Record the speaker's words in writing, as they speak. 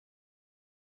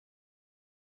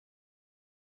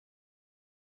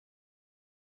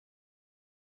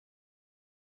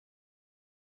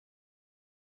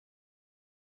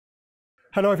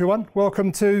Hello everyone, welcome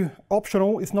to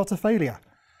Optional is Not a Failure.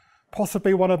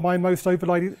 Possibly one of my most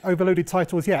overloaded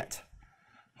titles yet.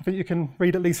 I think you can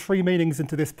read at least 3 meanings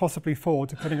into this, possibly 4,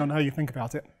 depending on how you think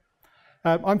about it.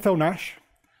 I'm Phil Nash.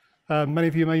 Many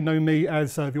of you may know me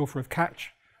as the author of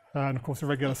Catch, and of course a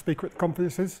regular speaker at the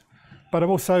conferences. But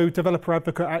I'm also developer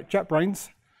advocate at JetBrains,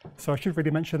 so I should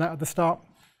really mention that at the start.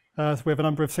 So we have a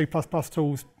number of C++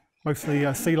 tools,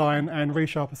 mostly C-Lion and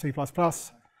ReSharper C++.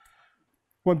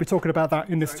 Won't be talking about that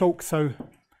in this talk, so if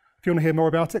you want to hear more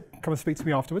about it, come and speak to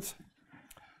me afterwards.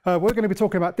 We're going to be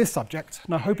talking about this subject,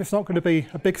 and I hope it's not going to be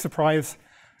a big surprise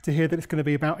to hear that it's going to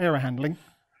be about error handling.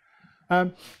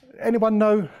 Anyone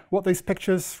know what these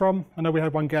pictures from? I know we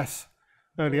had one guess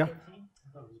earlier.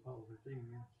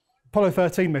 Apollo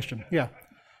 13 mission, yeah.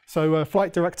 So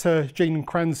flight director Gene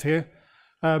Kranz here.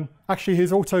 Actually,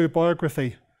 his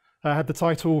autobiography had the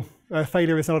title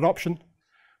Failure is Not an Option,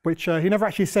 which he never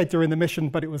actually said during the mission,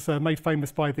 but it was made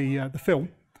famous by the film,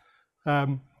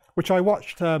 which I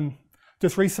watched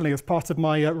just recently as part of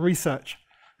my research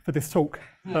for this talk.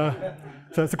 So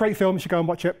it's a great film, you should go and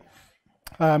watch it.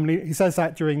 He says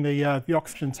that during the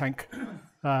oxygen tank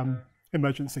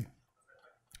emergency.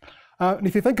 And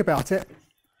if you think about it,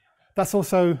 that's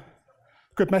also a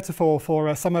good metaphor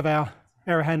for some of our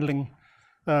error handling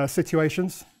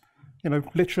situations. You know,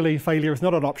 literally failure is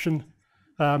not an option.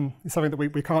 It's something that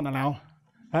we can't allow.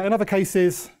 In other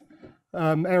cases,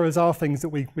 errors are things that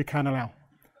we can allow.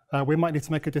 We might need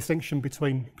to make a distinction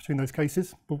between those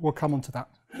cases, but we'll come on to that.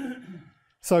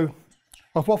 So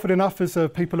I've waffled enough as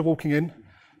people are walking in,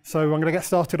 so I'm going to get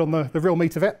started on the real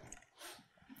meat of it,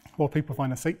 while people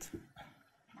find a seat.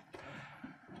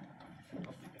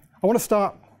 I want to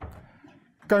start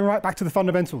going right back to the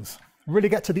fundamentals, really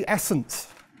get to the essence,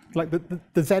 like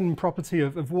the Zen property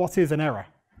of what is an error.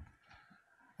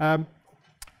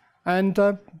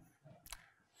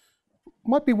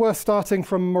 Might be worth starting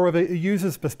from more of a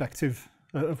user's perspective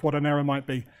of what an error might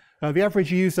be. The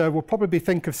average user will probably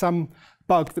think of some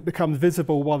bug that becomes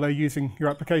visible while they're using your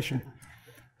application.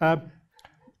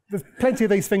 There's plenty of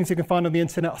these things you can find on the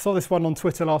internet. I saw this one on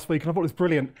Twitter last week and I thought it was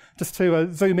brilliant, just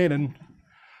to zoom in and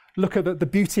look at the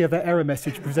beauty of that error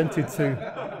message presented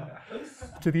to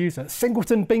the user.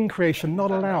 Singleton bin creation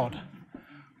not allowed.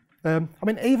 I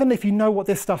mean, even if you know what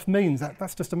this stuff means,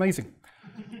 that's just amazing.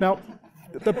 Now,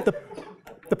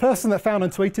 the person that found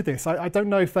and tweeted this, I don't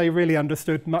know if they really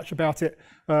understood much about it,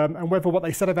 and whether what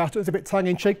they said about it was a bit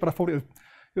tongue-in-cheek, but I thought it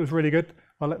was really good.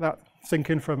 I'll let that sink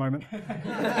in for a moment.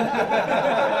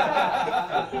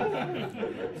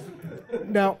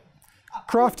 Now,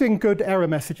 crafting good error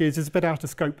messages is a bit out of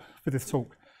scope for this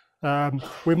talk.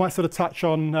 We might sort of touch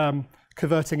on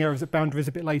converting errors at boundaries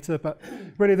a bit later, but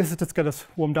really this is just get us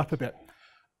warmed up a bit.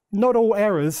 Not all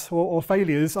errors or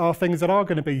failures are things that are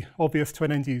going to be obvious to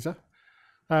an end user.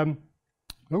 Oh,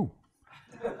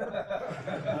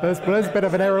 there's a bit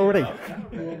of an error already.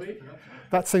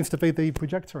 That seems to be the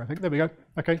projector, I think. There we go.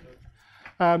 Okay.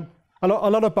 A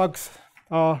lot of bugs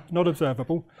are not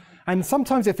observable, and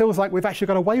sometimes it feels like we've actually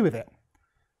got away with it.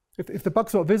 If the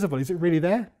bug's not visible, is it really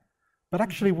there? But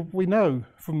actually, we know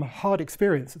from hard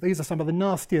experience that these are some of the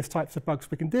nastiest types of bugs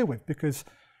we can deal with, because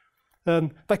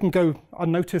they can go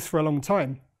unnoticed for a long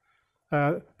time.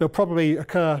 They'll probably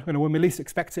occur when we least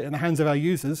expect it in the hands of our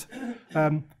users,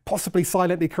 possibly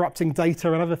silently corrupting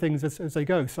data and other things as they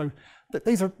go. So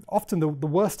these are often the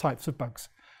worst types of bugs.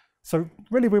 So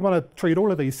really, we want to treat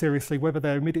all of these seriously, whether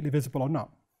they're immediately visible or not.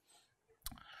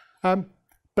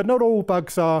 But not all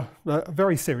bugs are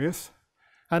very serious.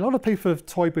 And a lot of people have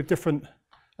toyed with different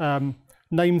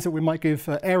names that we might give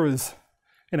errors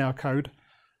in our code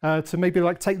to maybe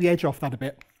like take the edge off that a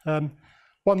bit.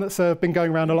 One that's been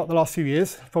going around a lot the last few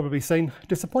years, probably seen,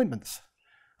 disappointments.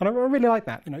 And I really like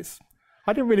that. You know,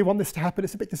 I didn't really want this to happen.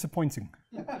 It's a bit disappointing.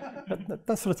 That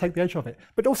does sort of take the edge off it.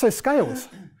 But also scales.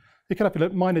 You can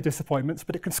have minor disappointments,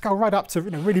 but it can scale right up to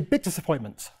really big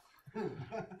disappointments.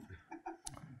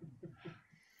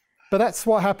 But that's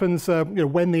what happens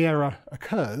when the error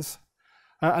occurs.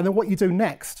 And then what you do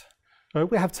next.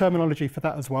 We have terminology for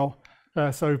that as well.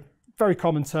 So very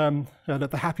common term,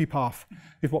 that the happy path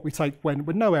is what we take when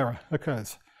no error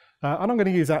occurs. And I'm going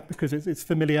to use that because it's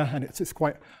familiar and it's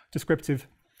quite descriptive.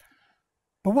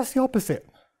 But what's the opposite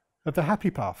of the happy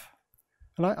path?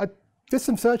 And I did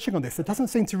some searching on this. There doesn't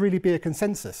seem to really be a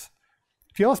consensus.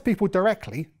 If you ask people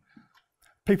directly,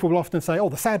 people will often say, oh,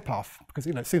 the sad path, because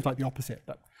it seems like the opposite.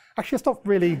 But actually, it's not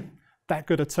really that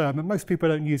good a term, and most people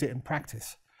don't use it in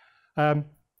practice.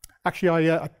 Actually,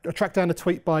 I tracked down a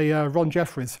tweet by Ron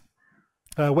Jeffries,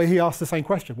 where he asked the same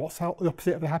question, what's the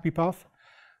opposite of the happy path?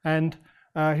 And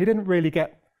he didn't really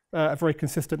get a very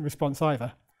consistent response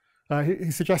either.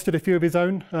 He suggested a few of his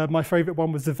own. My favourite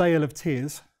one was the Vale of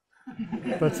Tears,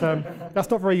 but that's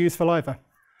not very useful either.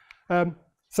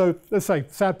 So let's say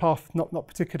sad path, not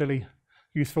particularly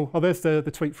useful. Oh, there's the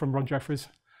tweet from Ron Jeffries.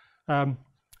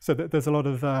 So there's a lot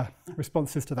of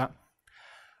responses to that.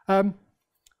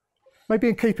 Maybe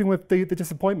in keeping with the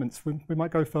disappointments, we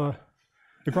might go for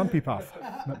the grumpy path.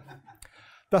 But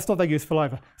that's not that useful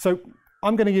either. So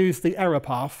I'm going to use the error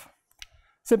path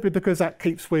simply because that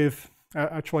keeps with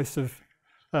a choice of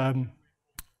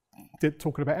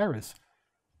talking about errors.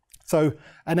 So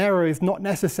an error is not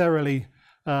necessarily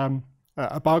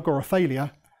a bug or a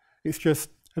failure. It's just,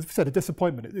 as we said, a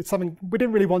disappointment. It's something we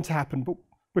didn't really want to happen, but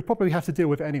we probably have to deal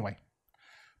with it anyway.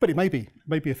 But it may be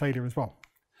a failure as well.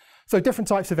 So different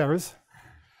types of errors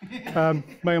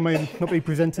may or may not be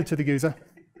presented to the user.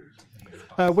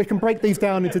 We can break these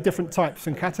down into different types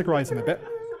and categorize them a bit.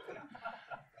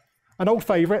 An old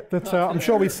favourite that I'm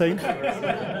sure we've seen.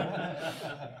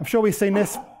 I'm sure we've seen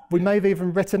this. We may have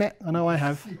even written it. I know I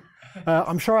have.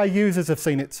 I'm sure our users have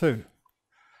seen it too.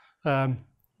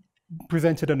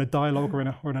 Presented in a dialogue or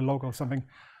in a log or something.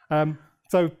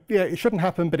 So yeah, it shouldn't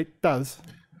happen, but it does.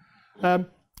 In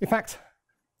fact,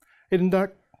 in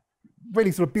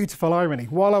really sort of beautiful irony,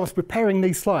 while I was preparing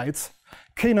these slides,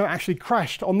 Keynote actually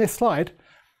crashed on this slide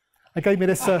and gave me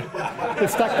this,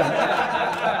 this stack down.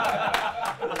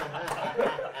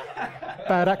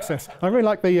 Bad access. I really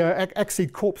like the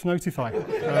exceed corpse notify.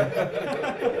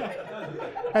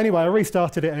 Anyway, I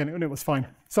restarted it and it was fine.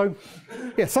 So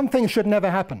yeah, some things should never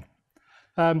happen.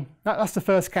 That's the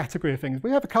first category of things.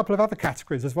 We have a couple of other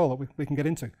categories as well that we can get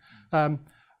into. Well,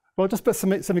 I'll just put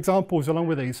some examples along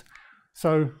with these.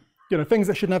 So, things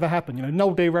that should never happen.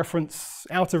 Null dereference,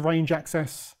 out of range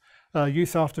access,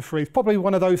 use after freeze. Probably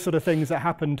one of those sort of things that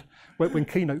happened when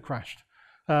Keynote crashed.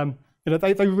 They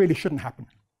really shouldn't happen.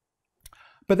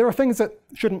 But there are things that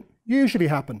shouldn't usually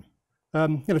happen.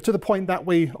 To the point that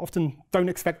we often don't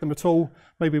expect them at all.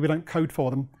 Maybe we don't code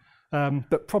for them,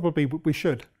 but probably we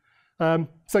should. So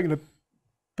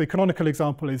the canonical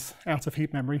example is out of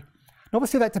heap memory. And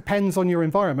obviously that depends on your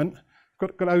environment.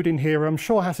 Got Odin here, I'm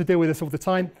sure has to deal with this all the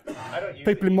time. I don't use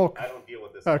people in more... I don't deal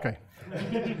with this. Okay.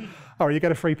 All right, you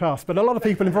get a free pass. But a lot of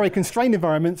people in very constrained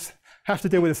environments have to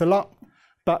deal with this a lot.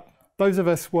 But those of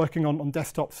us working on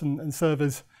desktops and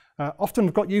servers often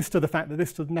have got used to the fact that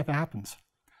this never happens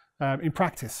in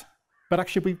practice. But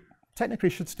actually, we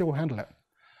technically should still handle it.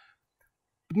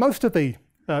 But most of the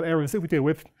errors that we deal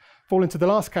with fall into the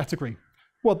last category.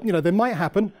 Well, they might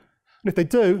happen, and if they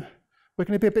do, we're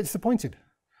going to be a bit disappointed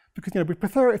because we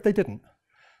prefer it if they didn't.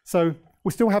 So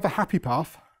we still have a happy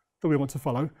path that we want to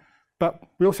follow, but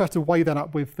we also have to weigh that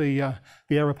up with the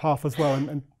error path as well,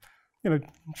 and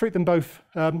treat them both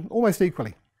almost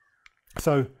equally.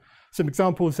 So some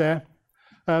examples there.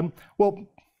 Well,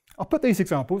 I'll put these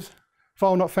examples: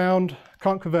 file not found,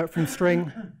 can't convert from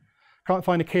string, can't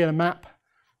find a key in a map.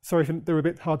 Sorry if they're a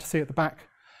bit hard to see at the back.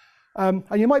 And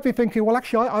you might be thinking, well,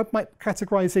 actually, I might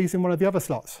categorize these in one of the other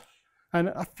slots. And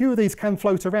a few of these can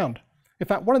float around. In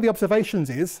fact, one of the observations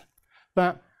is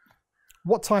that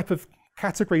what type of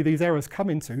category these errors come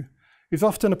into is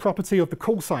often a property of the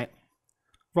call site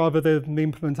rather than the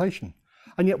implementation.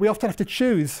 And yet we often have to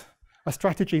choose a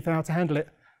strategy for how to handle it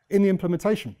in the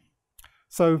implementation.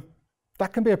 So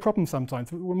that can be a problem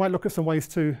sometimes. We might look at some ways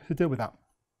to deal with that.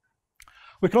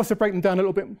 We can also break them down a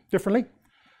little bit differently.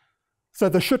 So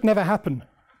the should never happen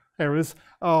errors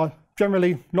are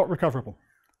generally not recoverable.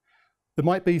 There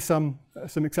might be some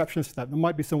exceptions to that. There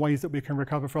might be some ways that we can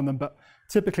recover from them, but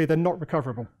typically they're not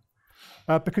recoverable.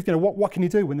 Because what can you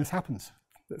do when this happens?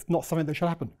 It's not something that should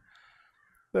happen.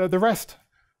 The rest,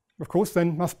 of course,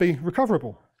 then must be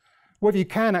recoverable. Whether you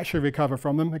can actually recover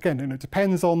from them, again, it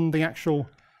depends on the actual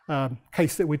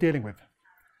case that we're dealing with.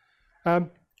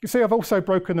 You see, I've also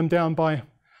broken them down by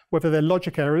whether they're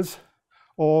logic errors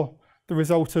or the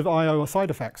result of I/O or side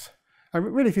effects. And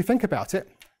really, if you think about it,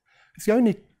 it's the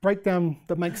only breakdown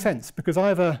that makes sense, because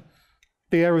either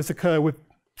the errors occur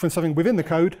from something within the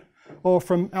code or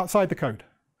from outside the code.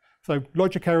 So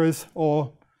logic errors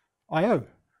or I/O.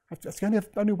 That's the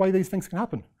only way these things can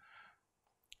happen.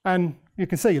 And you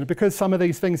can see, because some of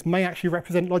these things may actually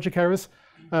represent logic errors,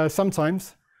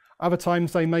 sometimes, other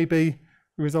times they may be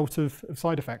the result of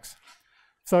side effects.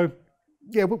 So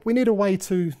yeah, we need a way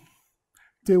to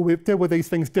deal with these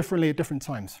things differently at different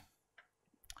times.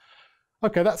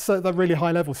 Okay, that's the really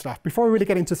high level stuff. Before we really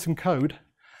get into some code, I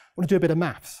want to do a bit of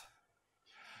maths.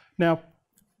 Now,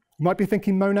 you might be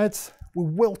thinking monads. We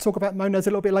will talk about monads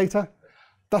a little bit later.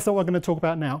 That's not what I'm going to talk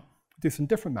about now. We'll do some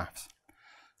different maths.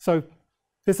 So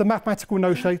there's a mathematical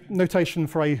notation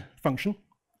for a function.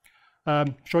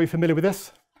 I'm sure you're familiar with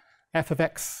this. f of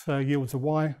x yields a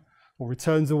y, or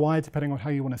returns a y, depending on how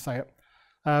you want to say it.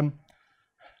 Now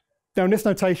in this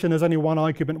notation, there's only one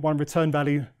argument, one return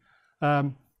value.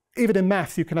 Even in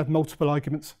maths, you can have multiple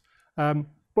arguments.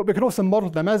 But we can also model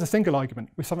them as a single argument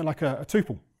with something like a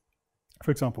tuple,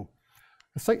 for example.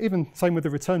 Even same with the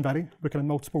return value, we can have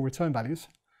multiple return values.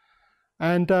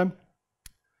 And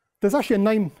there's actually a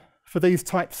name for these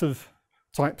types of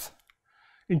types.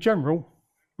 In general,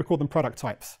 we call them product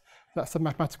types. That's a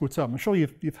mathematical term. I'm sure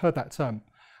you've heard that term.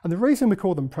 And the reason we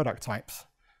call them product types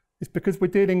is because we're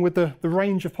dealing with the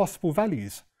range of possible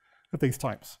values of these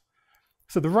types.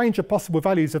 So the range of possible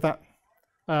values of that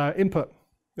input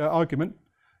argument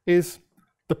is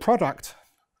the product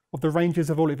of the ranges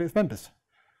of all of its members.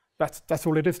 That's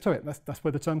all it is to it. That's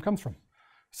where the term comes from.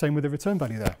 Same with the return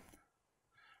value there.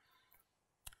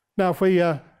 Now, if we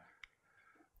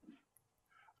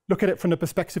look at it from the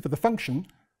perspective of the function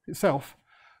itself,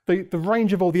 the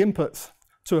range of all the inputs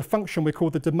to a function we call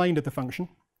the domain of the function,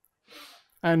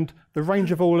 and the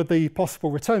range of all of the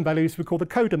possible return values we call the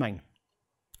codomain.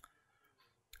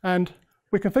 And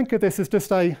we can think of this as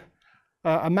just a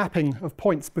mapping of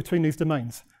points between these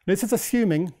domains. This is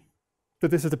assuming that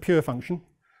this is a pure function.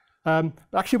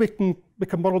 Actually, we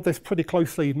can model this pretty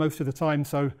closely most of the time.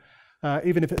 So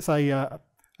even if it's a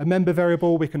member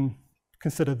variable, we can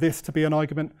consider this to be an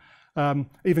argument.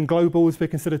 Even globals we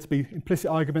consider to be implicit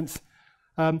arguments.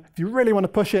 If you really want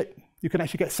to push it, you can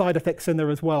actually get side effects in there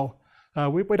as well.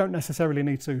 We don't necessarily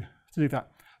need to do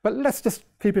that. But let's just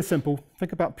keep it simple.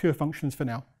 Think about pure functions for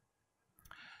now.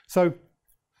 So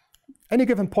any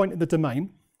given point in the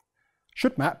domain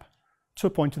should map to a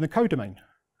point in the codomain.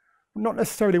 Not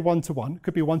necessarily one-to-one, it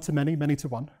could be one-to-many,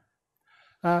 many-to-one.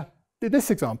 In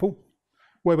this example,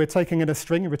 where we're taking in a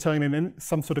string and returning in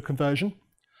some sort of conversion,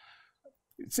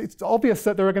 it's obvious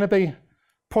that there are going to be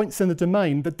points in the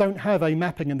domain that don't have a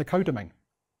mapping in the codomain.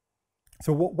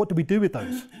 So what do we do with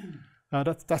those?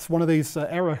 That's one of these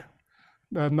error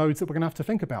modes that we're going to have to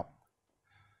think about.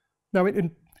 Now,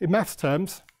 in maths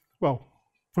terms, well,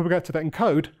 when we get to that in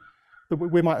code,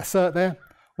 we might assert there,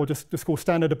 or just call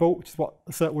standard abort, which is what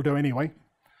assert will do anyway,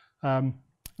 at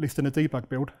least in a debug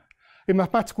build. In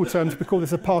mathematical terms, we call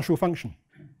this a partial function,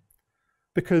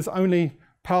 because only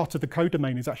part of the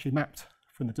codomain is actually mapped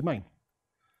from the domain.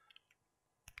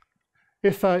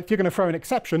 If you're going to throw an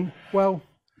exception, well,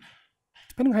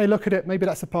 depending on how you look at it, maybe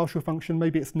that's a partial function,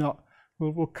 maybe it's not.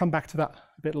 We'll come back to that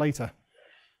a bit later.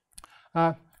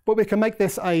 But we can make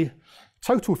this a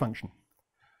total function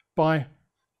by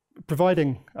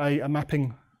providing a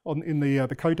mapping in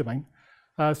the codomain.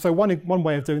 So one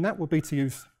way of doing that would be to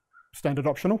use standard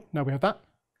optional. Now we have that.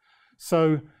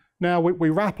 So now we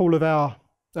wrap all of our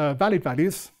valid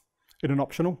values in an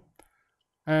optional,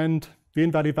 and the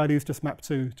invalid values just map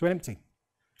to empty.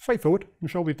 Straightforward. I'm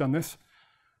sure we've done this.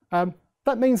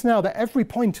 That means now that every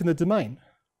point in the domain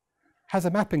has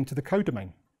a mapping to the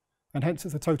codomain, and hence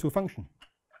it's a total function.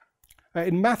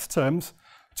 In maths terms,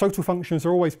 total functions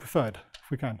are always preferred,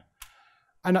 if we can.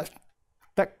 And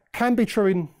that can be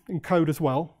true in code as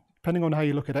well, depending on how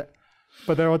you look at it.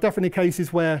 But there are definitely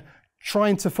cases where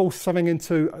trying to force something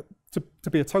into to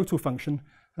be a total function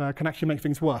can actually make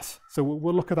things worse. So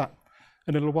we'll look at that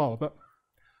in a little while.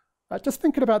 But just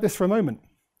thinking about this for a moment,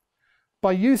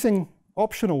 by using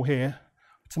optional here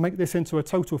to make this into a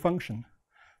total function,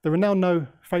 there are now no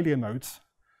failure modes.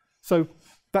 So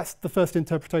that's the first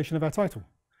interpretation of our title.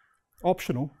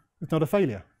 Optional is not a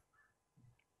failure.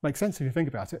 Makes sense if you think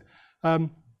about it.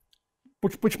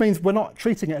 Which means we're not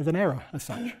treating it as an error as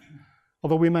such,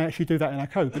 although we may actually do that in our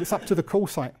code, but it's up to the call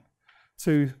site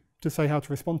to say how to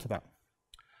respond to that.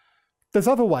 There's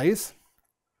other ways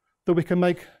that we can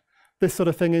make this sort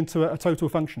of thing into a total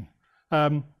function.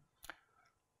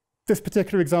 This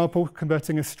particular example,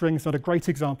 converting a string, is not a great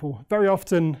example. Very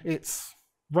often it's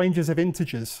ranges of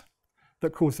integers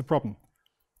that cause the problem.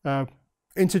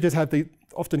 Integers have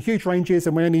often huge ranges,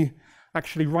 and we only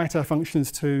actually write our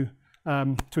functions to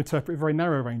interpret very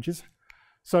narrow ranges.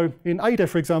 So in Ada,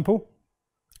 for example,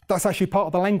 that's actually part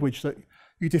of the language, that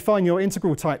you define your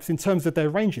integral types in terms of their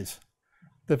ranges,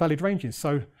 their valid ranges.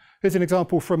 So here's an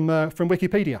example from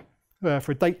Wikipedia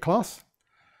for a date class.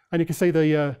 And you can see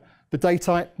the day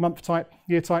type, month type,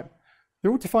 year type,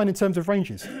 they're all defined in terms of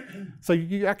ranges. So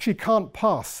you actually can't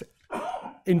pass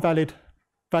invalid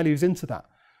values into that.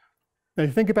 Now,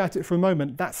 if you think about it for a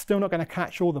moment, that's still not going to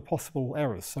catch all the possible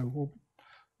errors. So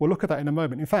we'll look at that in a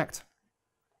moment. In fact,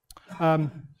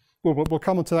 we'll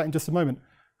come on to that in just a moment.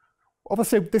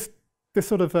 Obviously, this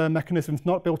sort of mechanism is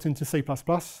not built into C++.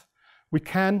 We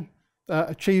can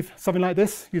achieve something like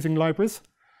this using libraries.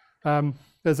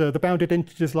 There's the bounded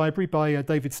integers library by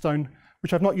David Stone,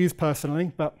 which I've not used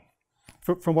personally, but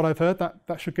from what I've heard,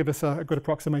 that should give us a good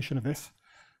approximation of this.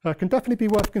 Can definitely be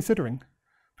worth considering,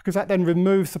 because that then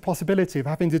removes the possibility of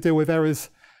having to deal with errors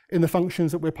in the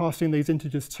functions that we're passing these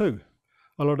integers to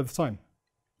a lot of the time.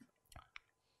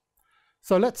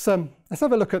 So let's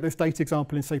have a look at this date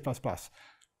example in C++.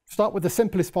 Start with the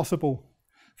simplest possible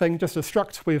thing, just a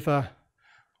struct with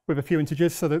a few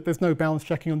integers, so that there's no bounds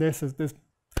checking on this, there's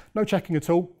no checking at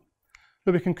all.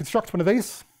 But we can construct one of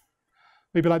these,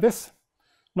 maybe like this.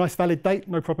 Nice valid date,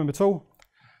 no problem at all.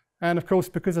 And of course,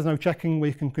 because there's no checking,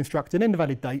 we can construct an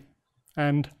invalid date,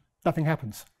 and nothing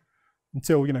happens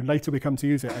until later we come to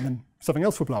use it, and then something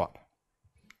else will blow up.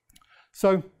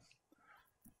 So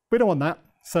we don't want that.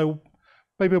 So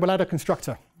maybe we'll add a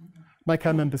constructor, make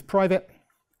our members private,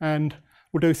 and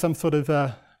we'll do some sort of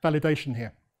validation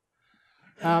here.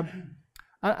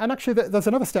 And actually, there's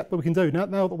another step that we can do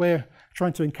now that we're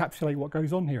trying to encapsulate what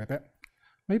goes on here a bit.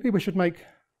 Maybe we should make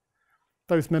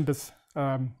those members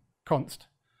const,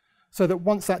 so that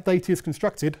once that data is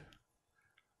constructed,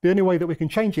 the only way that we can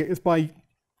change it is by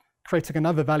creating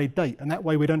another valid date, and that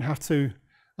way we don't have to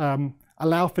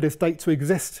allow for this date to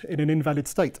exist in an invalid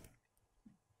state.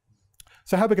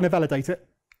 So how are we going to validate it?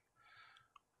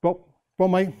 Well,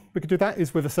 one way we could do that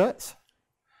is with asserts,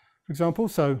 for example.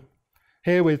 So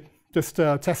here we're just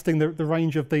testing the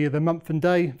range of the month and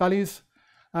day values,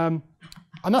 and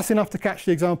that's enough to catch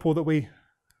the example that we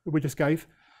just gave.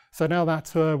 So now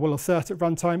that will assert at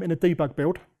runtime in a debug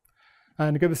build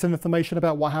and give us some information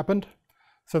about what happened.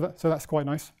 So that's quite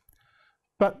nice.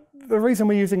 But the reason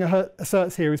we're using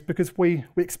asserts here is because we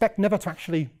expect never to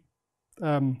actually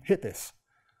hit this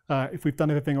if we've done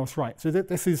everything else right. So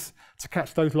this is to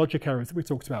catch those logic errors that we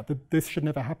talked about, this should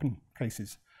never happen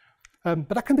cases. But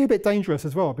that can be a bit dangerous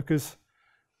as well, because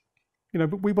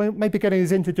we may be getting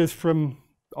these integers from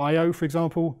I/O, for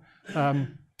example.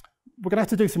 We're going to have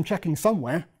to do some checking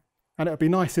somewhere, and it would be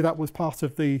nice if that was part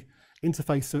of the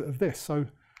interface of this. So,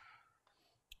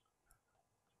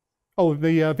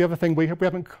 the other thing we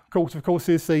haven't called, of course,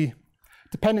 is the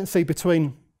dependency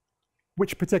between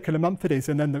which particular month it is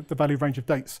and then the value range of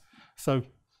dates. So,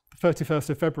 the 31st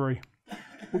of February,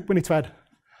 we need to add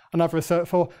another assert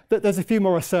for. There's a few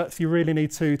more asserts you really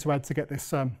need to add to get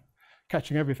this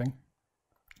catching everything.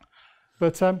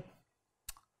 But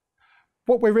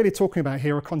what we're really talking about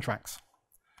here are contracts.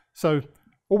 So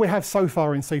all we have so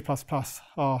far in C++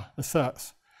 are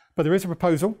asserts, but there is a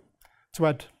proposal to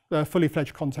add fully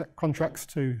fledged contracts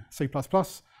to C++.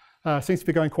 Seems to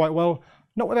be going quite well,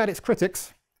 not without its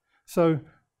critics. So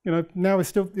now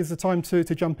is the time to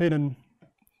jump in and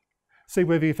see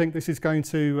whether you think this is going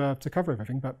to cover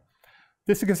everything. But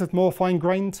this gives us more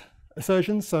fine-grained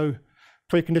assertions, so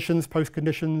preconditions,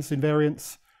 postconditions,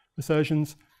 invariants,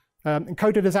 assertions,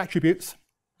 encoded as attributes.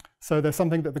 So there's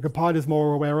something that the compiler is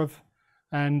more aware of,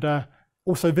 and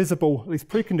also visible, at least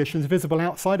preconditions, visible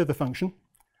outside of the function.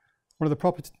 One of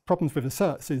the problems with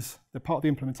asserts is they're part of the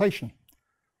implementation.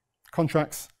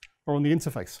 Contracts are on the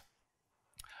interface.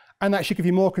 And that should give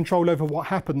you more control over what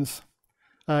happens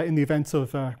in the event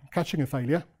of catching a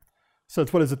failure. So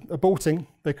as well as aborting,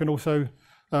 they can also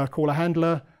call a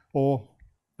handler, or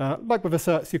like with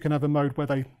asserts, you can have a mode where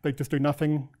they just do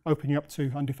nothing, opening up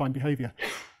to undefined behavior.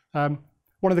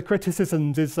 One of the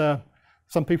criticisms is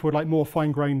some people would like more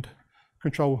fine-grained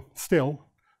control still,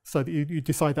 so that you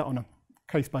decide that on a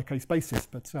case-by-case basis.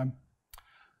 But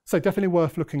so definitely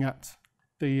worth looking at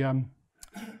the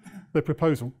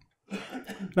proposal.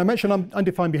 Now I mentioned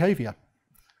undefined behavior,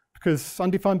 because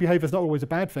undefined behavior is not always a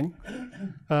bad thing.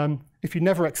 If you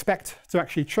never expect to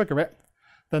actually trigger it,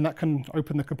 then that can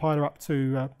open the compiler up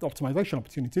to optimization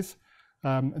opportunities,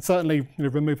 and certainly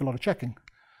remove a lot of checking.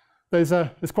 There's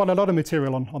quite a lot of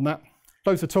material on that.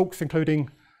 Loads of talks, including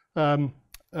John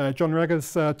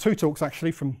Reger's 2 talks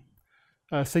actually from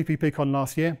CPPCon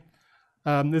last year.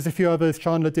 There's a few others.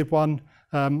 Chandler did one.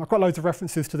 I've got loads of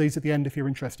references to these at the end if you're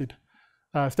interested.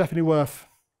 It's definitely worth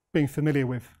being familiar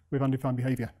with undefined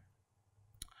behavior.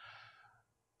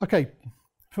 Okay,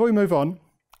 before we move on, I'm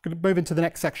going to move into the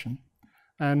next section,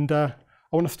 and I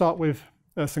want to start with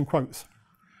some quotes.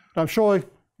 Now, I'm sure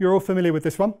you're all familiar with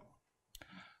this one.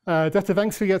 Dette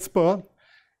vänsterlighet spår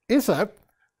is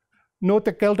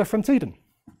Nordic Gelder from Tiden.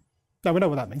 Now we know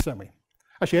what that means, don't we?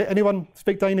 Actually, anyone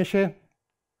speak Danish here?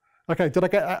 Okay, did I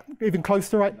get that even close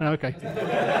to right? No, okay.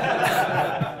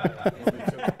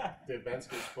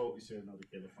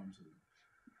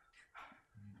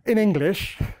 In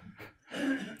English,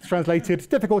 translated, it's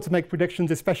difficult to make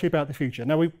predictions, especially about the future.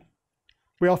 Now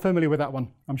we are familiar with that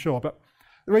one, I'm sure, but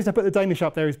the reason I put the Danish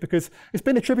up there is because it's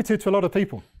been attributed to a lot of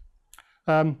people.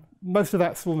 Most of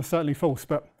that's almost certainly false,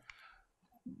 but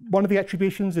One of the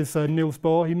attributions is Niels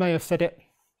Bohr. He may have said it,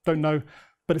 don't know,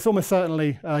 but it's almost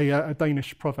certainly a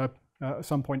Danish proverb at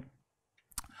some point.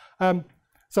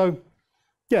 So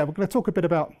yeah, we're going to talk a bit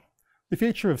about the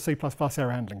future of C++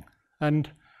 error handling. And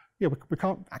yeah, we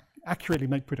can't accurately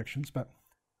make predictions, but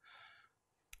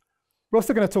we're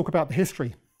also going to talk about the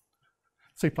history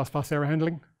of C++ error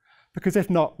handling, because if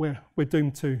not, we're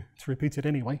doomed to repeat it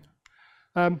anyway.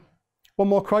 One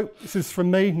more quote. This is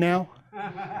from me now,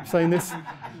 saying this.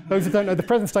 Those who don't know the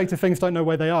present state of things don't know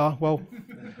where they are. Well,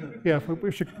 yeah,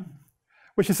 we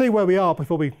should see where we are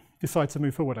before we decide to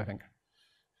move forward, I think.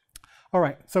 All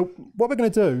right, so what we're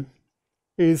going to do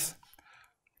is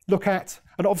look at,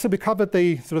 and obviously we covered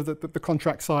the sort of the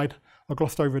contract side. I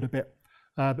glossed over it a bit.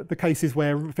 The cases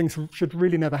where things should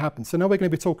really never happen. So now we're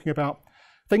going to be talking about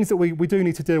things that we do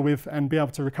need to deal with and be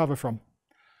able to recover from.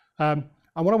 And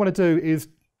what I want to do is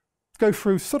go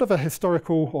through sort of a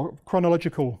historical or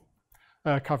chronological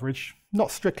coverage,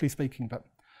 not strictly speaking, but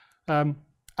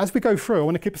as we go through, I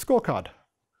want to keep a scorecard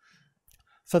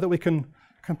so that we can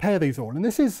compare these all. And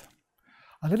this is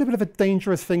a little bit of a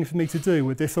dangerous thing for me to do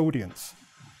with this audience,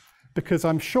 because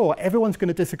I'm sure everyone's going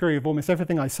to disagree with almost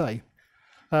everything I say.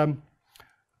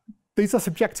 These are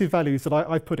subjective values that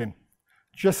I've put in,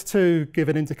 just to give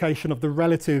an indication of the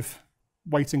relative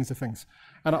weightings of things.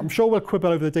 And I'm sure we'll quibble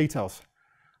over the details.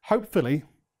 Hopefully,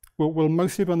 we'll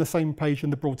mostly be on the same page in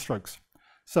the broad strokes.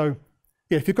 So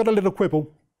yeah, if you've got a little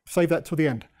quibble, save that till the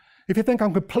end. If you think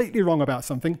I'm completely wrong about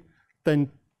something,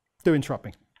 then do interrupt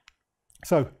me.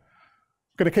 So I'm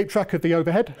going to keep track of the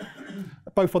overhead,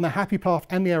 both on the happy path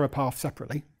and the error path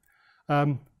separately.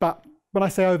 But when I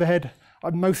say overhead, I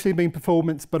mostly mean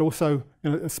performance, but also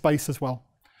space as well.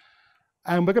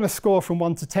 And we're going to score from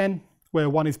 1 to 10, where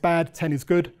 1 is bad, 10 is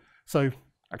good. So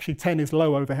actually 10 is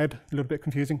low overhead, a little bit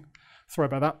confusing. Sorry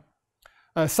about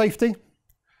that. Safety,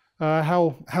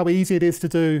 how easy it is to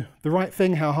do the right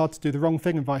thing, how hard to do the wrong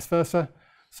thing, and vice versa.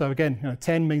 So again,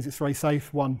 10 means it's very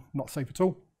safe, 1 not safe at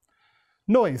all.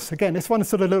 Noise, again, this one is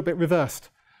sort of a little bit reversed.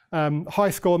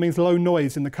 High score means low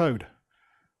noise in the code.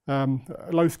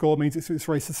 Low score means it's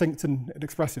very succinct and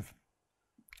expressive.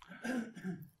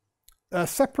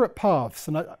 Separate paths,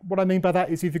 and what I mean by that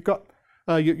is if you've got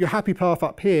your happy path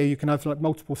up here, you can have like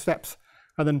multiple steps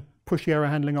and then push the error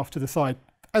handling off to the side,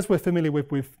 as we're familiar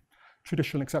with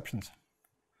traditional exceptions.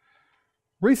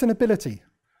 Reasonability.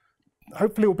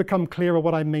 Hopefully it will become clearer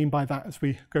what I mean by that as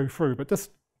we go through, but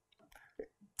just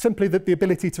simply the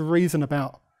ability to reason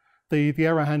about the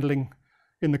error handling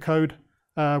in the code,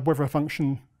 whether a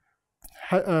function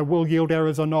will yield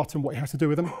errors or not and what you have to do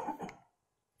with them.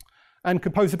 And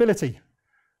composability,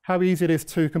 how easy it is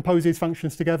to compose these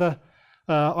functions together,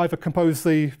 either compose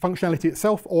the functionality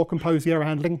itself or compose the error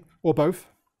handling, or both.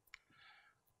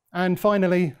 And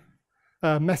finally,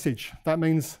 message. That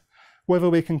means whether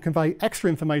we can convey extra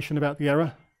information about the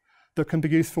error that can be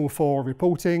useful for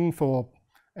reporting, for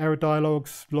error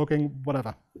dialogues, logging,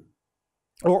 whatever,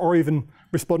 or even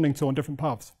responding to on different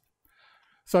paths.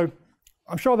 So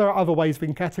I'm sure there are other ways we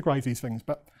can categorize these things,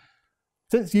 but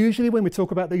since usually when we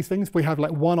talk about these things, we have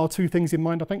like 1 or 2 things in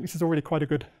mind, I think this is already quite a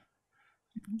good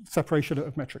separation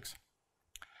of metrics.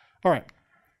 All right,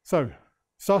 so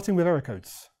starting with error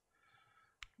codes.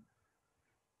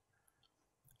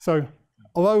 So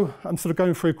although I'm sort of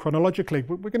going through chronologically,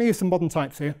 we're going to use some modern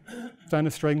types here,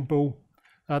 standard string, bool,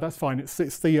 that's fine. It's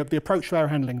the approach to error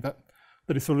handling that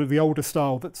is sort of the older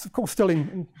style that's of course still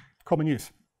in common use.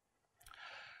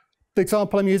 The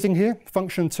example I'm using here,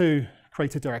 function to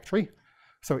create a directory.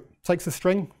 So it takes a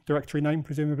string, directory name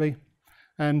presumably,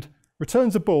 and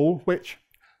returns a bool which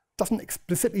doesn't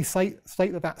explicitly state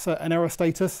that that's an error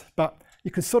status, but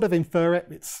you can sort of infer it.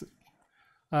 It's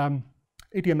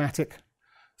idiomatic.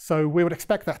 So we would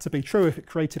expect that to be true if it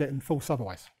created it and false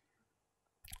otherwise.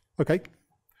 Okay.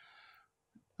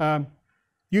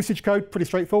 Usage code, pretty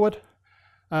straightforward.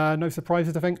 No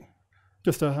surprises, I think.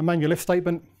 Just a manual if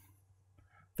statement.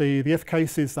 The if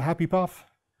case is the happy path.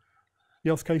 The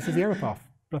else case is the error path.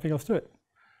 Nothing else to it.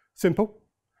 Simple.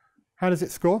 How does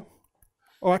it score?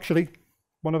 Oh, actually,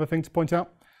 one other thing to point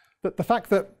out, that the fact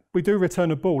that we do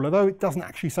return a bool, although it doesn't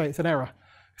actually say it's an error,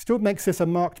 still makes this a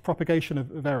marked propagation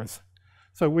of errors.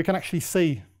 So we can actually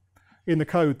see in the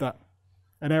code that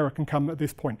an error can come at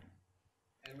this point.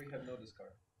 And we have no discard.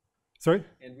 Sorry?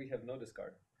 And we have no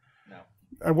discard now.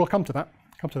 We'll come to that.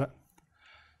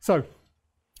 So,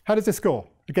 how does this score?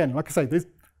 Again, like I say,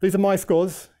 these are my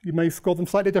scores. You may score them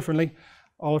slightly differently.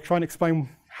 I'll try and explain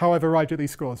how I've arrived at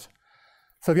these scores.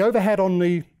 So the overhead on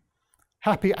the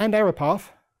happy and error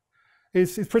path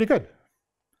is pretty good.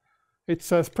 It's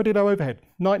pretty low overhead.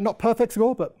 Not perfect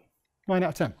score, but 9 out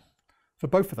of 10 for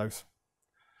both of those.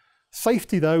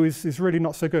 Safety, though, is really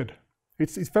not so good.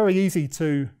 It's very easy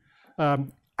to,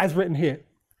 as written here,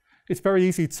 it's very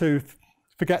easy to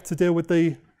forget to deal with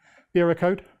the error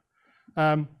code.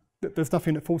 There's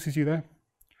nothing that forces you there.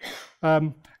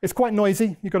 It's quite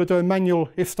noisy. You've got to do a manual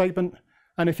if statement,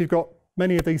 and if you've got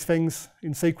many of these things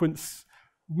in sequence,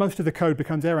 most of the code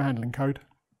becomes error handling code.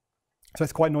 So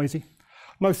it's quite noisy.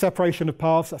 No separation of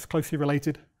paths, that's closely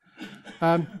related.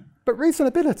 But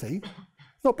reasonability,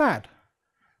 not bad.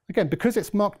 Again, because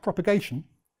it's marked propagation,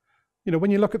 you know,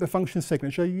 when you look at the function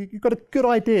signature, you've got a good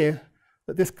idea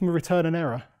that this can return an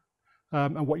error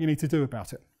and what you need to do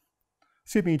about it,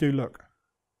 assuming you do look.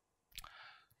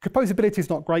 Composability is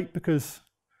not great because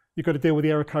you've got to deal with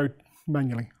the error code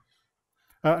manually.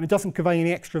 And it doesn't convey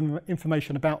any extra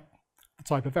information about the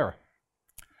type of error.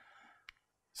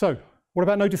 So, what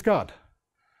about no discard?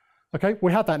 Okay,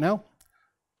 we have that now.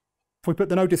 If we put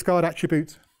the no discard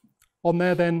attribute on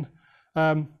there, then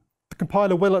the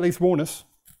compiler will at least warn us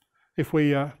if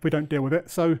we don't deal with it.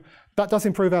 So that does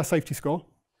improve our safety score.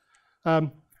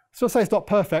 So I'll say it's not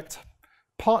perfect,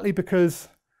 partly because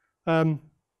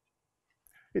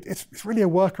it's really a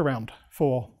workaround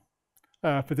for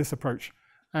this approach,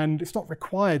 and it's not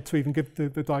required to even give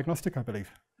the diagnostic, I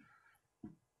believe.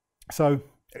 So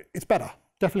it's better,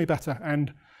 definitely better.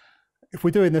 And if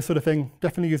we're doing this sort of thing,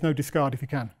 definitely use no discard if you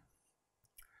can.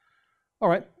 All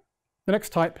right, the next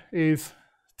type is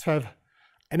to have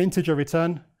an integer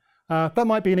return. That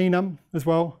might be an enum as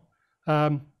well.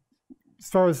 As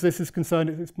far as this is concerned,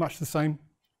 it's much the same.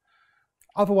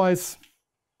 Otherwise,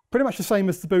 pretty much the same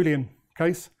as the Boolean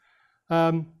case.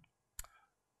 For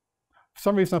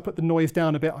some reason I put the noise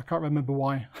down a bit, I can't remember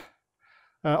why.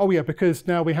 Oh yeah, because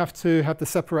now we have to have the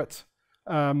separate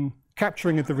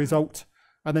capturing of the result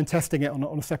and then testing it on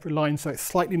a separate line, so it's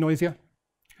slightly noisier.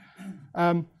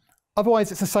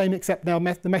 Otherwise it's the same, except now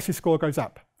the message score goes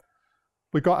up.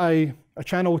 We've got a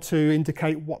channel to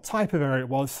indicate what type of error it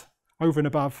was over and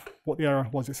above what the error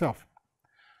was itself.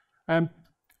 The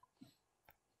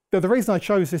reason I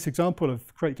chose this example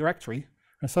of create directory,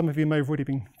 and some of you may have already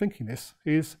been thinking this,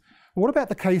 is what about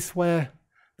the case where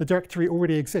the directory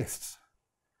already exists?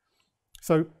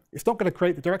 So it's not going to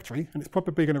create the directory, and it's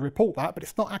probably going to report that, but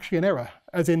it's not actually an error,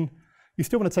 as in you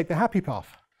still want to take the happy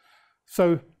path.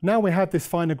 So now we have this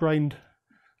finer grained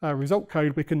result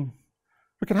code, we can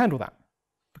handle that.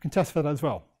 We can test for that as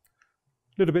well.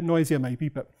 A little bit noisier maybe,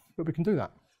 but we can do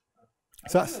that.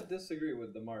 So I kind of disagree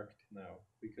with the marked now,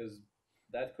 because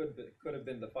that could have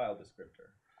been the file descriptor.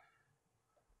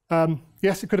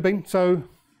 Yes, it could have been. So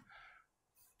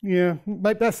yeah,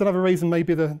 maybe that's another reason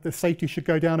maybe the safety should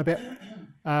go down a bit.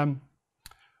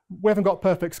 We haven't got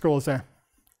perfect scores there.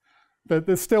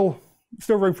 There's still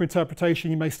room for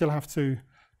interpretation. You may still have to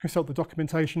consult the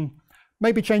documentation.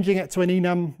 Maybe changing it to an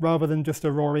enum rather than just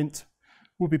a raw int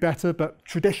would be better, but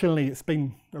traditionally it's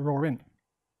been a raw int.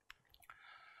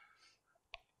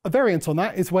 A variant on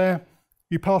that is where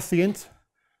you pass the int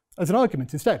as an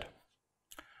argument instead.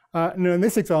 And in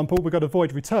this example, we've got a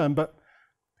void return, but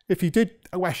if you did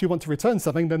actually want to return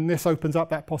something, then this opens up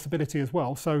that possibility as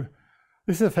well. So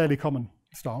this is a fairly common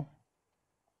style.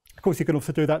 Of course, you can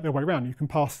also do that the other way around. You can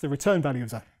pass the return value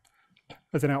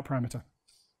as an out parameter.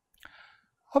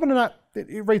 Other than that,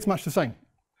 it reads much the same.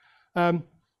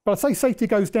 But I'd say safety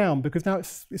goes down because now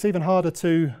it's even harder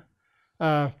to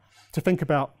think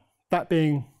about that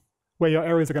being where your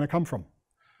errors are going to come from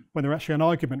when they're actually an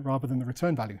argument rather than the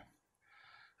return value.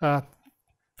 For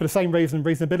the same reason,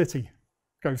 reasonability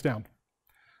goes down.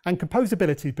 And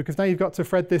composability, because now you've got to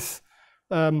thread this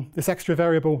extra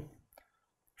variable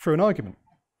through an argument.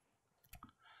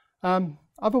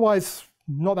 Otherwise,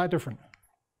 not that different.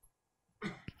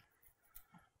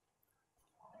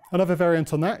 Another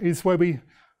variant on that is where we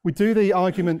do the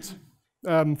argument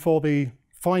for the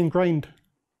fine-grained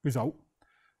result,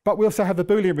 but we also have the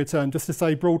Boolean return just to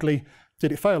say broadly,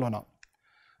 did it fail or not?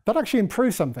 That actually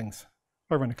improves some things,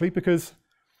 ironically, because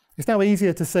it's now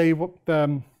easier to say what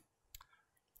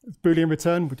Boolean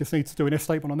return, we just need to do an if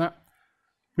statement on that.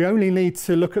 We only need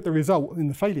to look at the result in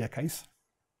the failure case,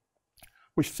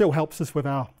 which still helps us with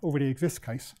our already exist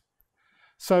case.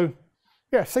 So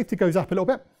yeah, safety goes up a little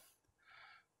bit,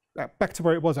 back to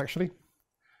where it was actually.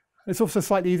 It's also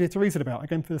slightly easier to reason about,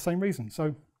 again for the same reason.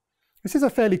 So this is a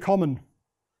fairly common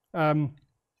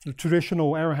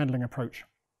traditional error handling approach.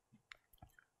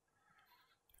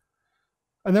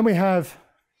 And then we have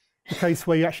the case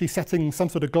where you're actually setting some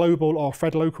sort of global or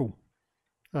thread local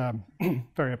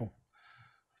variable.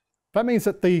 That means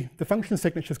that the function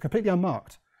signature is completely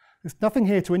unmarked. There's nothing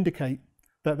here to indicate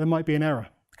that there might be an error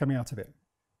coming out of it.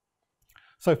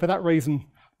 So for that reason,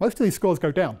 most of these scores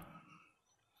go down.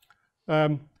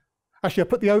 Actually, I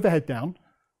put the overhead down,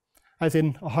 as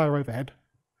in a higher overhead,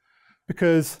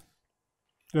 because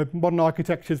modern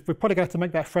architectures, we're probably going to have to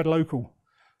make that thread local.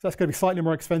 So that's going to be slightly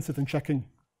more expensive than checking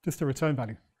just the return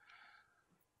value.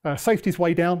 Safety's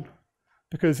way down,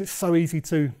 because it's so easy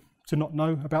to not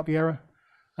know about the error.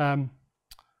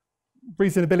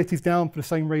 Reasonability's down for the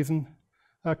same reason.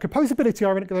 Composability,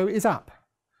 ironically, though, is up.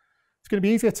 It's going to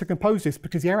be easier to compose this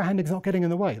because the error handling's not getting in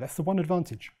the way. That's the one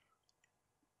advantage.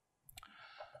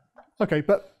 Okay,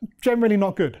 but generally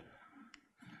not good.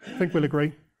 I think we'll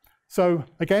agree. So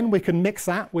again, we can mix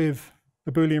that with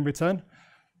the Boolean return.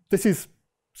 This is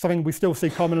something we still see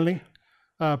commonly,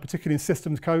 particularly in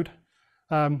systems code.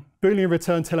 Boolean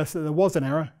return tell us that there was an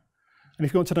error. And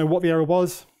if you want to know what the error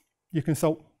was, you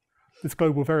consult this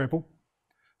global variable.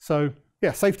 So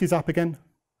yeah, safety's up again.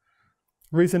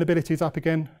 Reasonability is up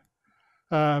again.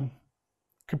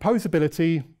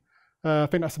 Composability, I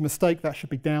think that's a mistake. That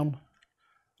should be down.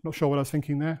 Not sure what I was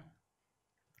thinking there.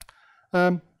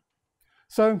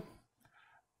 So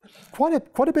quite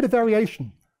a bit of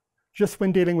variation just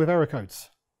when dealing with error codes,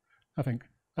 I think.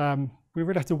 We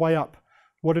really have to weigh up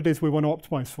what it is we want to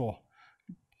optimize for.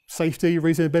 Safety,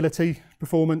 reasonability,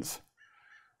 performance.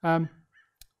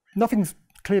 Nothing's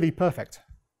clearly perfect.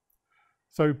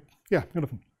 So yeah, none of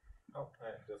them. Oh,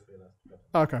 I just realized.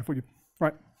 Okay, I thought you,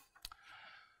 right.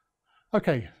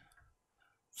 Okay,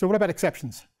 so what about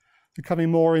exceptions? We're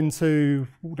coming more into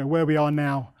where we are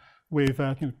now with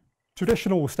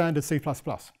traditional or standard C++.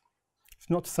 It's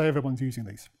not to say everyone's using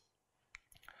these.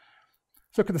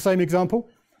 Let's look at the same example.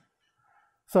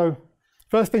 So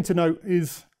first thing to note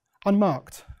is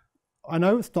unmarked. I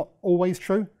know it's not always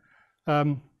true.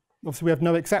 Obviously we have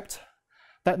noexcept.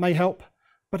 That may help,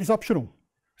 but it's optional.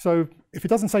 So if it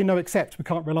doesn't say noexcept, we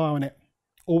can't rely on it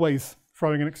always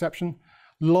throwing an exception.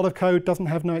 A lot of code doesn't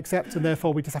have noexcept, and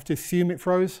therefore we just have to assume it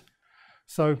throws.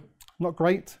 So not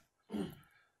great.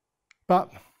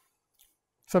 But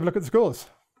let's have a look at the scores.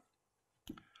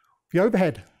 The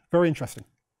overhead, very interesting.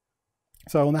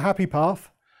 So on the happy path,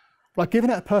 like given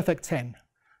it a perfect 10,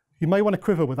 you may want to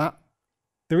quiver with that.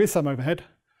 There is some overhead.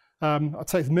 I'd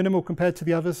say it's minimal compared to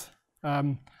the others.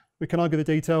 We can argue the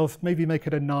details, maybe make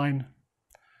it a 9.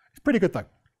 It's pretty good though.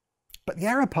 But the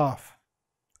error path,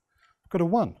 I've got a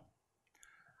 1.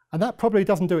 And that probably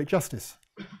doesn't do it justice.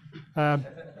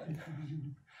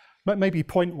 Maybe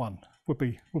 0.1 would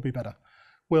be better.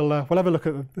 We'll have a look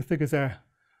at the figures there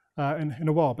in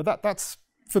a while. But that's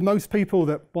for most people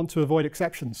that want to avoid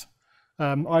exceptions,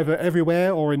 either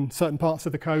everywhere or in certain parts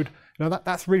of the code.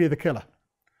 That's really the killer.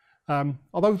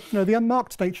 Although the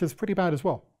unmarked nature is pretty bad as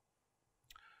well.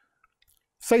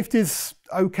 Safety's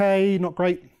okay, not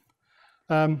great.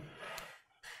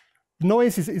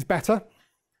 Noise is better.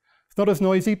 It's not as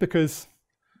noisy because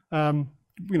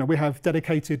we have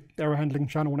dedicated error handling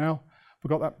channel now. We've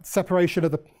got that separation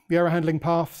of the error handling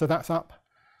path, so that's up.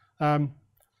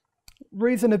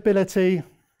 Reasonability,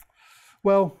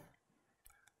 well,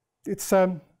 it's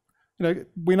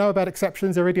we know about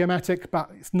exceptions, they're idiomatic, but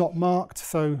it's not marked,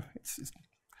 so it's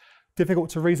difficult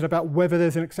to reason about whether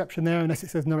there's an exception there unless it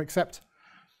says noexcept.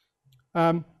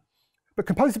 But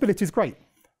composability is great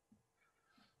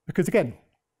because again,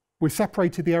 we've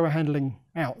separated the error handling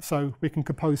out, so we can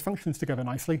compose functions together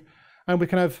nicely, and we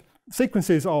can have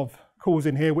sequences of calls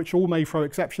in here which all may throw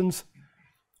exceptions.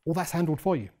 All that's handled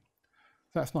for you.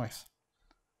 That's nice.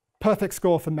 Perfect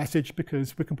score for message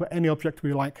because we can put any object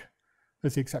we like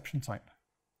as the exception type.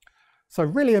 So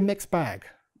really a mixed bag.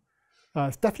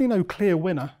 There's definitely no clear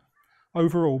winner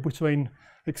overall between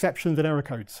exceptions and error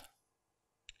codes.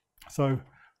 So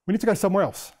we need to go somewhere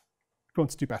else if we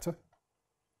want to do better.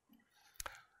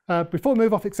 Before we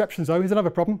move off exceptions though, here's another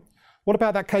problem. What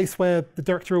about that case where the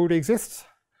directory already exists?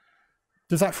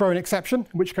 Does that throw an exception?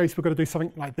 In which case we're going to do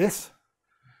something like this,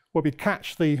 where we'd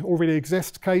catch the already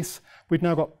exist case. We've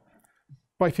now got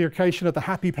bifurcation of the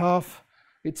happy path.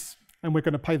 And we're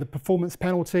going to pay the performance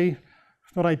penalty.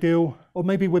 It's not ideal. Or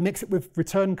maybe we mix it with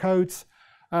return codes.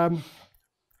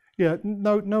 Yeah,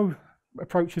 no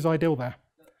approach is ideal there.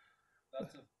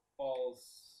 That's a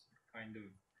false kind of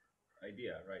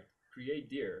idea, right? Create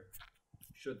dir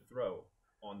should throw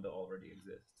on the already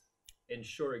exists.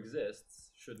 Ensure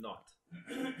exists should not.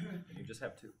 You just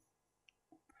have to.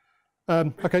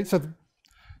 Okay, so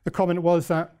the comment was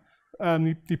that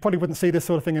you probably wouldn't see this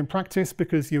sort of thing in practice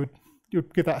because you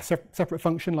would give that a separate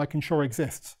function like ensure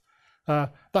exists.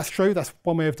 That's true, that's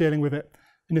one way of dealing with it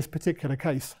in this particular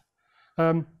case.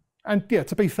 And yeah,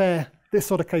 to be fair, this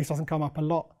sort of case doesn't come up a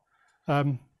lot,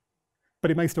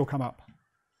 but it may still come up.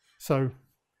 So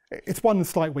it's one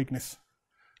slight weakness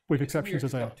with exceptions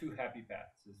as they are. Two happy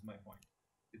paths is my point.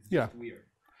 It's just yeah. weird.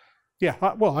 Yeah,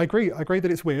 well, I agree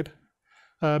that it's weird,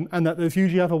 and that there's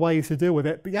usually other ways to deal with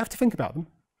it, but you have to think about them.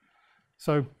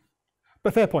 So,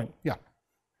 but fair point, yeah.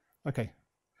 Okay.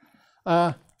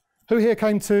 Who here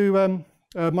came to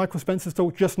Michael Spencer's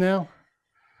talk just now?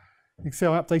 You can see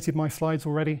I updated my slides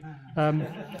already.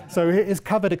 So it's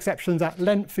covered exceptions at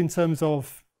length in terms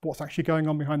of what's actually going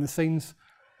on behind the scenes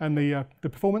and the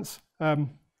performance. If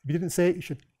you didn't see it, you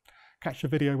should catch the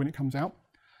video when it comes out.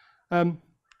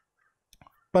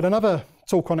 But another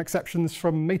talk on exceptions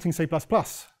from Meeting C++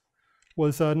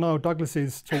 was Niall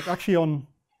Douglas's talk, actually on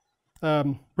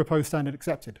proposed standard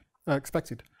expected.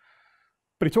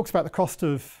 But he talks about the cost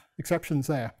of exceptions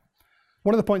there.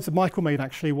 One of the points that Michael made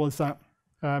actually was that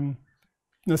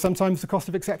sometimes the cost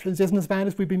of exceptions isn't as bad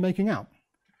as we've been making out.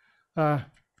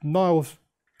 Niall's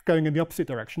going in the opposite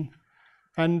direction.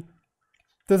 And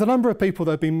there's a number of people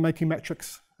that have been making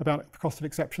metrics about the cost of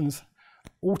exceptions,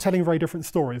 all telling very different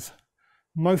stories.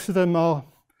 Most of them are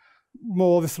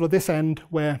more this end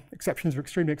where exceptions are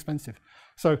extremely expensive.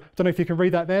 So I don't know if you can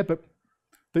read that there, but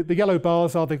the yellow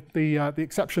bars are the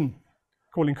exception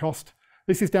calling cost.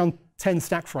 This is down 10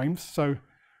 stack frames, so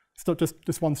it's not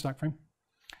just one stack frame.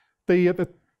 The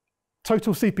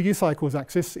total CPU cycles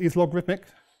axis is logarithmic,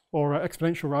 or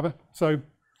exponential rather, so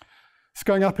it's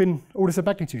going up in orders of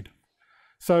magnitude.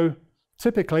 So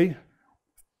typically,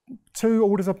 2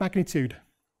 orders of magnitude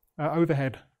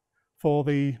overhead for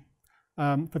the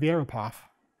error path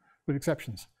with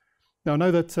exceptions. Now I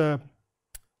know that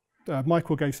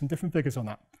Michael gave some different figures on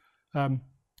that,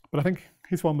 but I think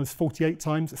his one was 48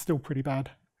 times. It's still pretty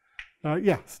bad.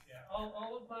 Yes. Yeah,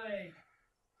 all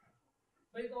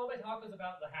my talk was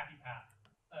about the happy path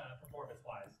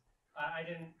performance-wise. I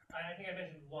think I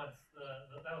mentioned once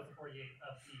that was the 48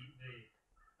 of the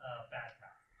bad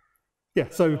path. Yeah.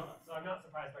 So I'm not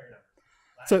surprised by your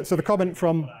number. So the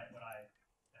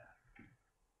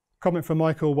comment from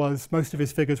Michael was most of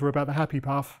his figures were about the happy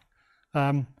path. He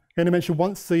only mentioned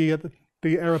once the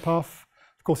error path.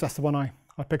 Of course, that's the one I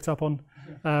picked up on.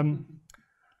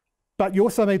 But you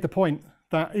also made the point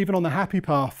that even on the happy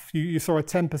path, you saw a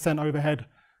 10% overhead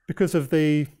because of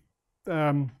the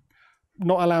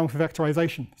not allowing for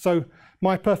vectorization. So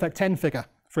my perfect 10 figure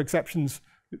for exceptions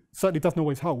certainly doesn't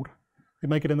always hold. They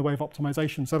make it in the way of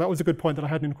optimization. So that was a good point that I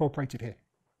hadn't incorporated here.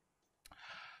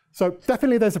 So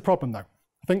definitely there's a problem though.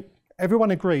 I think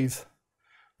everyone agrees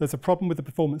there's a problem with the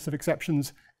performance of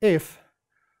exceptions if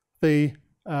the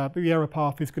error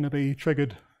path is going to be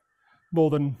triggered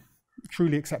more than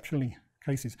truly exceptionally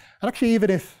cases. And actually, even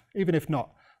if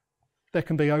not, there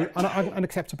can be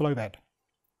unacceptable overhead.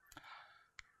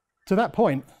 To that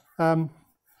point,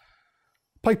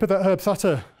 paper that Herb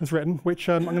Sutter has written, which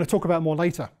I'm going to talk about more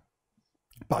later,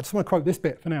 but I just want to quote this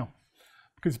bit for now,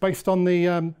 because based on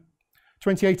the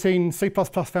 2018 C++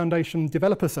 Foundation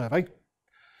Developer Survey,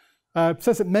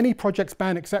 says that many projects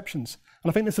ban exceptions.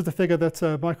 And I think this is the figure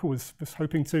that Michael was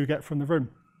hoping to get from the room.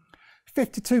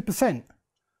 52%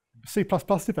 of C++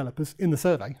 developers in the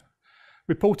survey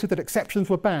reported that exceptions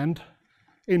were banned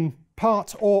in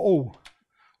part or all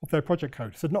of their project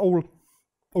code. So not all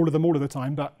of them all of the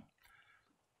time, but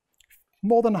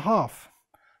more than half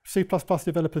of C++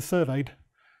 developers surveyed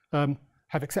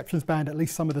have exceptions banned at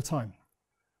least some of the time.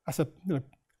 That's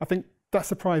I think that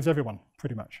surprised everyone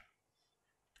pretty much.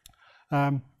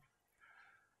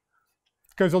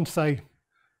 Goes on to say,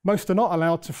 most are not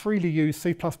allowed to freely use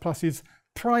C++'s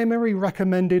primary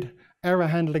recommended error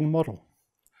handling model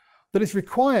that is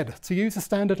required to use a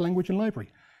standard language and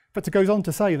library. But it goes on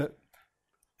to say that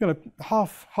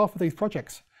half of these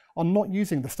projects are not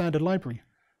using the standard library,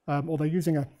 or they're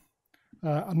using a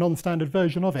non-standard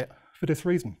version of it for this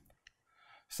reason.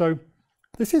 So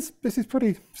this is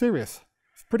pretty serious.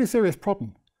 It's a pretty serious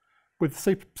problem with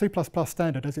C++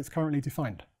 standard as it's currently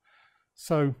defined.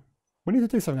 So we need to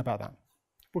do something about that.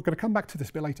 We're going to come back to this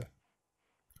a bit later.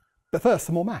 But first,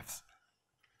 some more maths.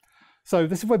 So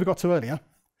this is where we got to earlier.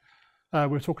 We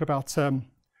were talking about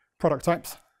product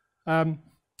types.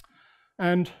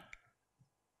 And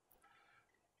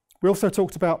we also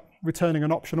talked about returning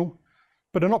an optional.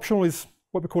 But an optional is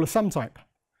what we call a sum type.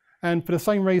 And for the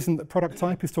same reason that product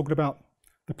type is talking about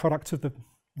the product of the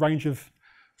range of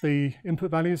the input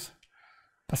values,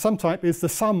 a sum type is the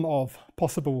sum of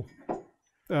possible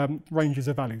ranges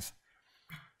of values.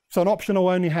 So an optional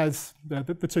only has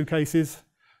the two cases,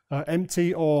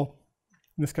 empty or,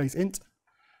 in this case, int.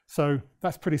 So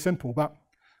that's pretty simple, but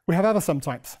we have other sum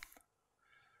types.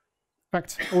 In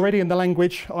fact, already in the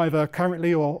language, either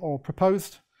currently or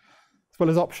proposed, as well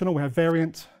as optional, we have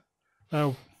variant,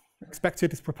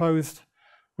 expected is proposed.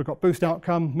 We've got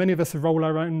Boost.Outcome. Many of us have rolled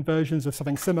our own versions of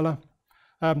something similar.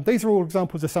 These are all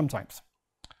examples of sum types.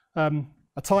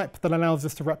 a type that allows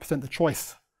us to represent the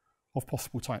choice of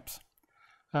possible types.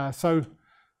 So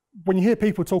when you hear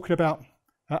people talking about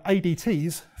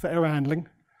ADTs for error handling,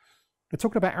 they're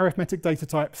talking about arithmetic data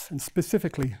types and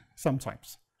specifically sum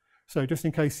types. So just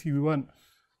in case you weren't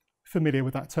familiar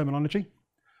with that terminology,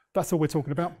 that's all we're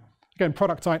talking about. Again,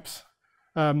 product types,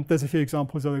 there's a few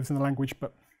examples of those in the language,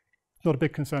 but not a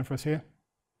big concern for us here.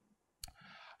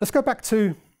 Let's go back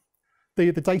to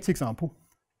the date example,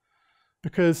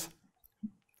 because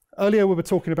earlier we were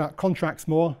talking about contracts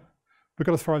more. We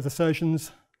got as far as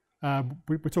assertions.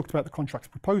 We talked about the contracts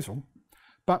proposal,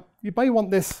 but you may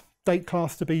want this date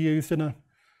class to be used in a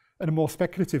more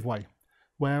speculative way,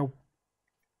 where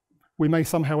we may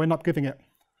somehow end up giving it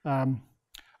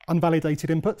unvalidated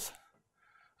inputs.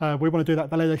 We want to do that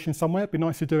validation somewhere. It'd be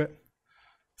nice to do it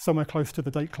somewhere close to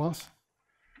the date class,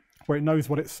 where it knows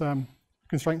what its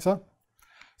constraints are.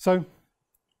 So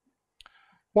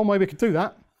one way we could do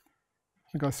that,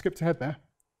 I think I skipped ahead there.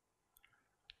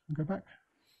 I'll go back.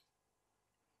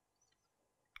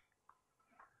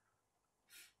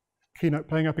 Keynote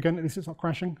playing up again, at least it's not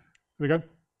crashing. There we go.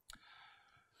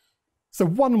 So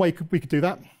one way we could do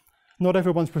that, not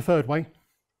everyone's preferred way.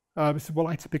 This is what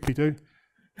I typically do.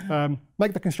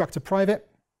 Make the constructor private,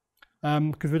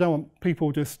 because we don't want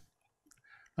people just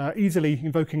easily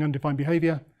invoking undefined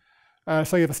behavior.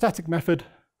 So you have a static method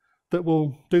that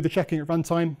will do the checking at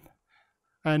runtime,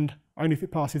 and only if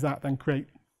it passes that, then create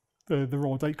the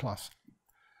raw date class.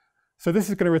 So this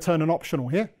is going to return an optional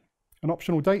here, an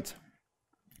optional date.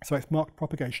 So it's marked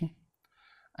propagation.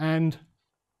 And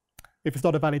if it's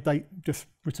not a valid date, just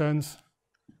returns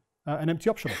an empty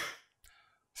optional.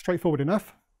 Straightforward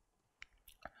enough.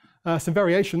 Some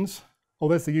variations. Oh,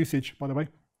 there's the usage, by the way.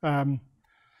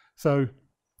 So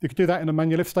you could do that in a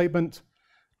manual if statement,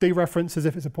 dereference as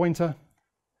if it's a pointer.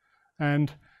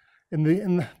 And in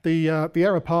the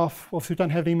error path, obviously we don't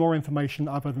have any more information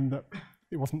other than that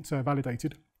it wasn't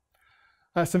validated.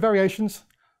 Some variations.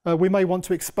 We may want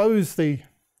to expose the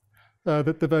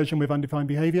version with undefined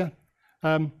behavior.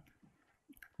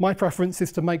 My preference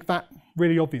is to make that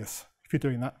really obvious if you're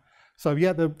doing that. So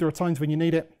yeah, there are times when you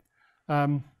need it.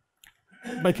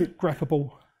 Make it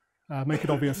greppable, make it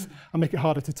obvious, and make it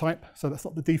harder to type, so that's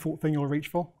not the default thing you'll reach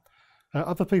for.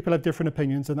 Other people have different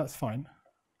opinions, and that's fine.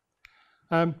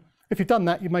 If you've done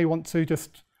that, you may want to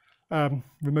just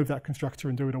remove that constructor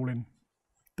and do it all in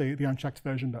the unchecked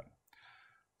version, but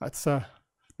that's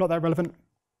not that relevant.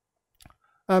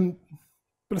 But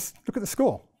let's look at the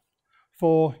score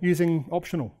for using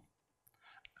optional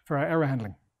for our error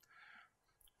handling.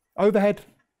 Overhead,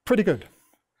 pretty good.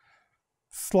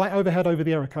 Slight overhead over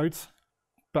the error codes,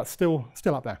 but still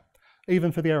up there,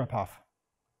 even for the error path.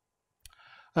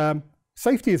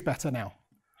 Safety is better now.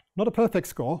 Not a perfect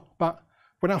score, but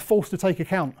we're now forced to take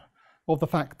account of the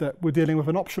fact that we're dealing with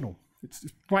an optional. It's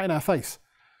right in our face.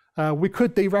 We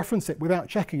could dereference it without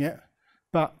checking it,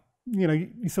 but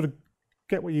you sort of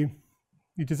get what you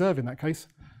deserve in that case.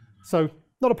 So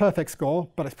not a perfect score,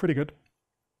 but it's pretty good.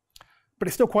 But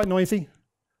it's still quite noisy.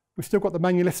 We've still got the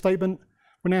manual if statement.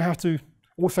 We now have to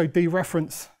also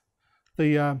dereference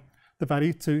the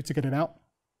value to get it out.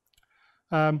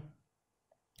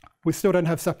 We still don't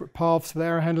have separate paths for the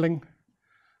error handling.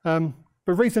 But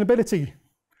reasonability,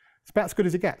 it's about as good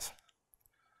as it gets,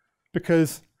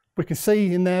 because we can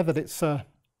see in there that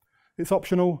it's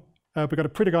optional. We've got a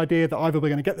pretty good idea that either we're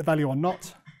going to get the value or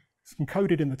not. It's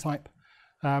encoded in the type,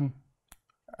 and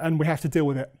we have to deal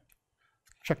with it,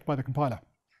 checked by the compiler.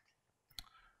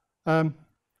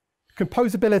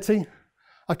 Composability,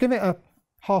 I'll give it a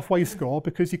halfway score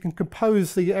because you can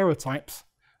compose the error types,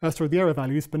 the error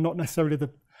values, but not necessarily the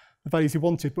values you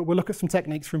wanted. But we'll look at some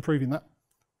techniques for improving that.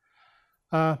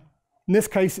 In this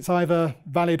case, it's either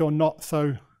valid or not,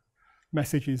 so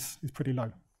message is pretty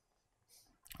low.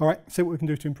 All right, see what we can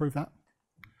do to improve that.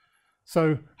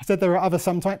 So I said there are other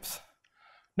sum types.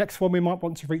 Next one we might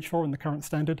want to reach for in the current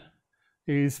standard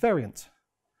is variant.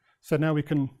 So now we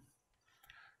can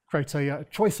create a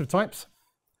choice of types.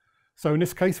 So in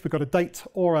this case, we've got a date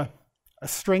or a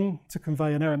string to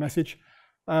convey an error message.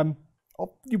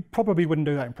 You probably wouldn't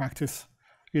do that in practice.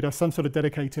 You'd have some sort of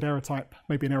dedicated error type,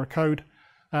 maybe an error code,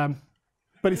 but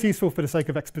it's useful for the sake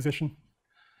of exposition.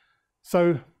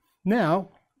 So now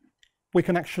we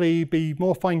can actually be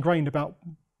more fine-grained about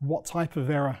what type of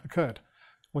error occurred.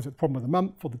 Was it the problem of the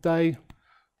month or the day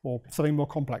or something more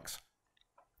complex?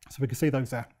 So we can see those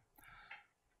there.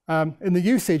 In the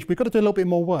usage, we've got to do a little bit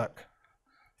more work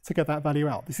to get that value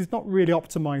out. This is not really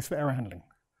optimized for error handling.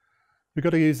 We've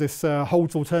got to use this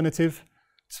holds alternative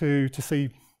to see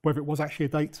whether it was actually a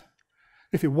date.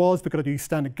 If it was, we've got to use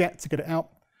standard get to get it out.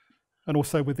 and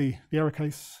also with the error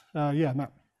case. Yeah,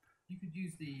 Matt. You could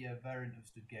use the variant of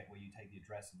std get where you take the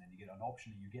address and then you get an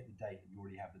option and you get the date and you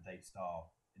already have the date star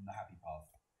in the happy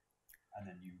path, and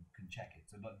then you can check it.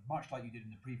 So much like you did in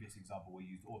the previous example where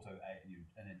you used auto A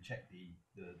and then check the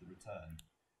return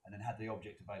and then had the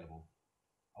object available.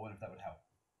 I wonder if that would help.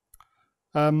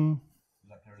 Is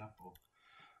that clear enough? Or?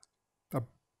 I'm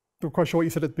not quite sure what you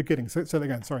said at the beginning. Say that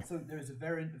again, sorry. So there is a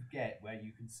variant of get where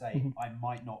you can say, I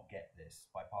might not get this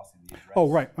by passing the address. Oh,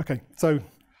 right, okay. So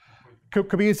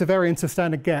could we use a variant of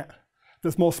standard get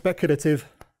that's more speculative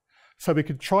so we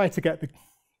could try to get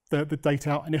the date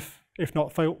out, and if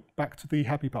not, fail back to the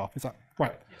happy path? Is that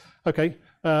right? Yes. Okay.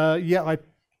 Yeah,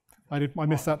 I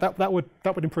missed that. That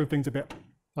would improve things a bit.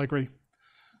 I agree.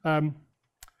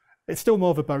 It's still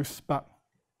more verbose, but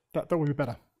that would be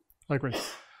better. I agree.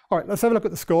 All right, let's have a look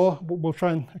at the score. We'll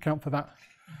try and account for that.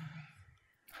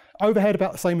 Overhead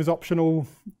about the same as optional,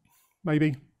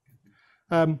 maybe.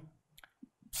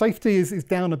 Safety is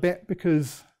down a bit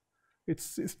because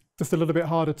it's just a little bit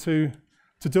harder to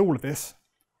do all of this.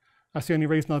 That's the only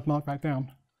reason I've marked that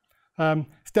down.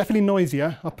 It's definitely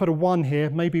noisier. I'll put a 1 here.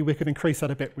 Maybe we could increase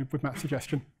that a bit with Matt's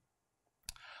suggestion.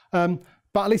 But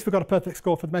at least we've got a perfect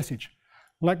score for the message.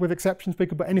 Like with exceptions, we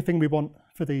can put anything we want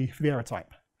for the error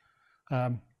type.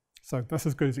 So that's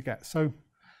as good as it gets. So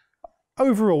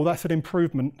overall, that's an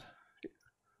improvement,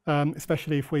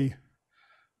 especially if we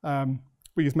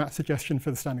use Matt's suggestion for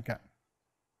the standard get.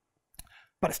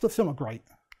 But it's still not great.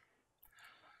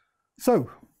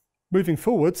 So moving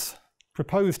forwards,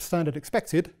 proposed standard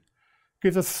expected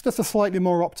gives us just a slightly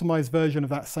more optimized version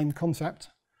of that same concept.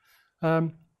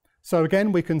 So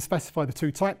again, we can specify the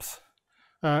 2 types.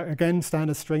 Again,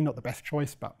 standard string, not the best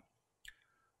choice, but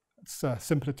it's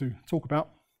simpler to talk about.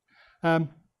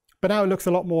 But now it looks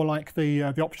a lot more like the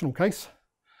optional case,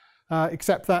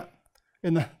 except that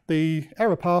in the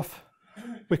error path,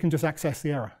 we can just access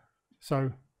the error.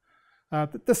 So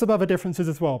there's some other differences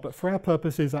as well, but for our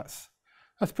purposes, that's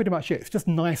pretty much it. It's just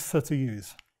nicer to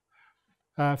use.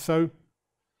 So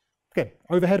again,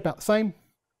 overhead about the same.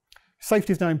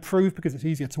 Safety is now improved because it's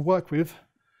easier to work with.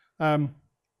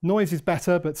 Noise is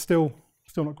better, but still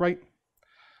not great.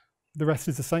 The rest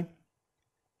is the same.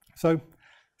 So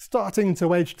starting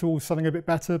to edge towards something a bit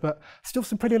better, but still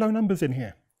some pretty low numbers in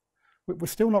here. We're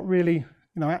still not really,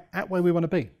 at where we want to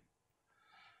be.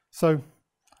 So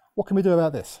what can we do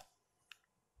about this?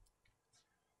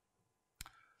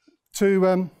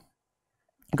 To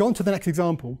go on to the next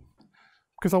example,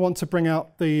 because I want to bring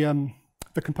out the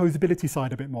composability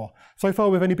side a bit more. So far,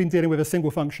 we've only been dealing with a single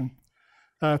function.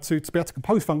 To be able to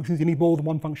compose functions, you need more than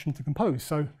one function to compose.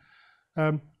 So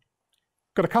got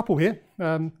a couple here.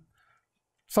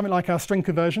 Something like our string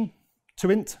conversion to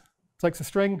int takes a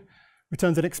string,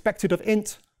 returns an expected of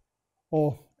int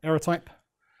or error type,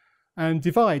 and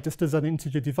divide just as an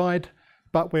integer divide,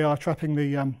 but we are trapping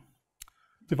the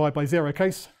divide by 0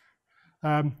 case.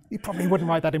 You probably wouldn't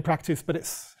write that in practice, but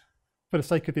it's for the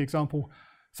sake of the example.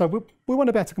 So we want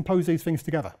to be able to compose these things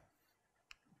together.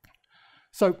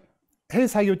 So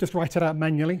here's how you would just write it out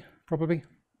manually, probably.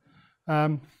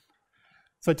 So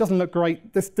it doesn't look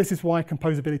great. This is why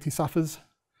composability suffers.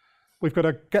 We've got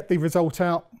to get the result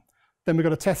out, then we've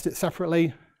got to test it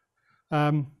separately.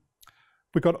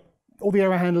 We've got all the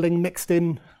error handling mixed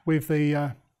in with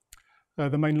the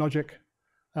main logic.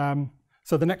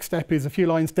 So the next step is a few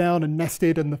lines down and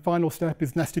nested, and the final step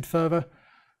is nested further.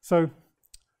 So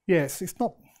yes, it's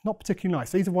not particularly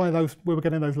nice. These are why we were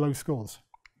getting those low scores.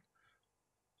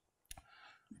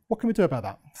 What can we do about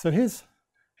that? So here's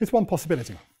one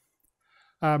possibility.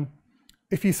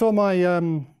 If you saw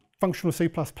my functional C++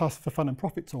 for fun and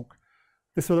profit talk,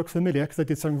 this will look familiar because I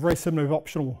did something very similar with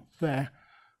optional there,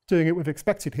 doing it with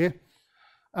expected here.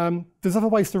 There's other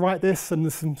ways to write this, and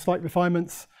there's some slight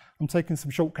refinements. I'm taking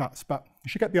some shortcuts, but you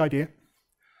should get the idea.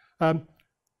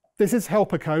 This is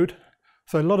helper code,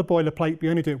 so a lot of boilerplate, we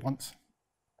only do it once.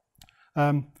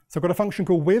 So I've got a function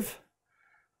called with.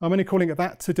 I'm only calling it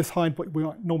that to just hide what we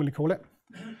might normally call it.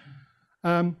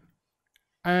 And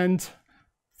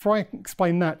before I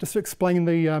explain that, just to explain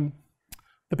the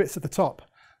bits at the top,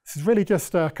 this is really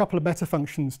just a couple of meta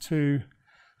functions to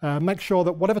make sure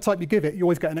that whatever type you give it, you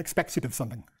always get an expected of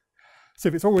something. So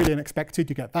if it's already an expected,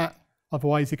 you get that.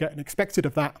 Otherwise, you get an expected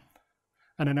of that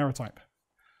and an error type.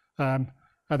 And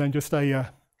then just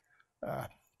a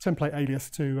template alias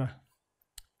to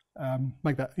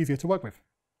make that easier to work with.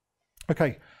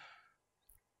 Okay,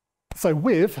 so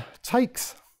with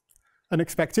takes an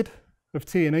expected of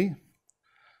t and e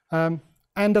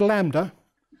and a lambda.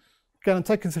 Again, I'm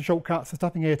taking some shortcuts. There's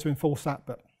nothing here to enforce that,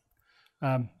 but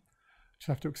just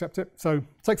have to accept it. So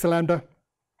it takes a lambda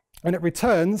and it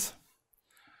returns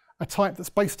a type that's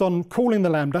based on calling the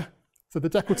lambda, so the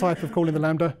decal type of calling the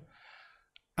lambda,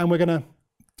 and we're going to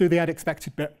do the add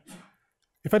expected bit.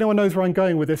 If anyone knows where I'm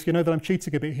going with this, you know that I'm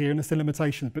cheating a bit here and it's the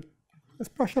limitations, but let's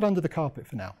brush it under the carpet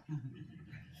for now.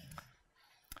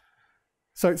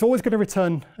 So it's always going to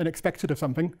return an expected of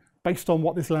something based on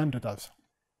what this lambda does.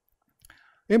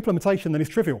 Implementation then is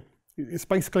trivial. It's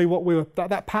basically what we were,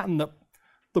 that pattern that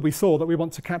we saw that we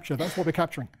want to capture, that's what we're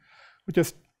capturing. We're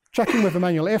just checking with a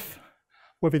manual if,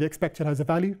 whether the expected has a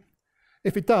value.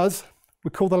 If it does, we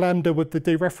call the lambda with the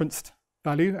dereferenced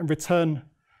value and return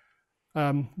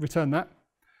that.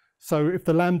 So if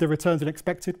the lambda returns an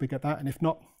expected, we get that, and if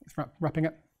not, it's wrapping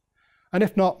it. And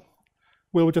if not,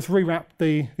 we'll just rewrap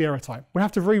the error type. We'll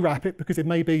have to rewrap it because there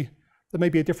may be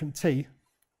a different T,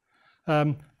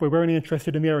 but we're only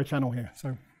interested in the error channel here.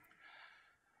 So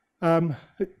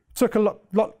it took a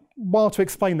while to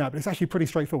explain that, but it's actually pretty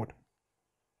straightforward.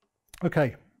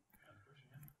 Okay.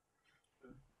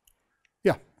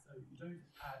 Yeah. So you don't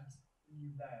add a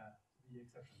new layer to the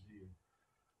exception, do you?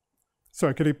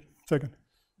 Sorry, could you say again?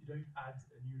 You don't add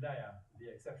a new layer to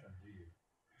the exception, do you?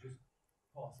 You just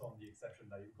pass on the exception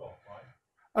that you've got, right?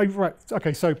 Oh, right.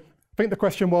 Okay, so I think the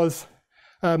question was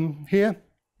here,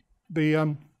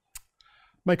 the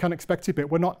make unexpected bit.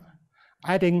 We're not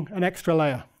adding an extra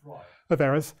layer of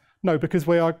errors. No, because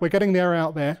we're getting the error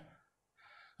out there,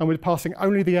 and we're passing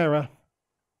only the error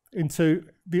into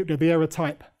the error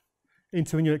type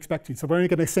into a new expected. So we're only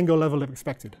getting a single level of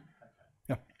expected.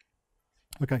 Yeah.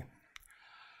 Okay.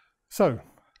 So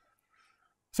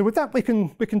with that we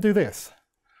can do this,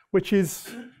 which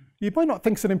is you might not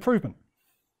think it's an improvement.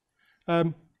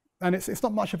 And it's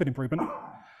not much of an improvement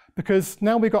because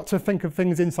now we've got to think of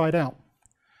things inside out.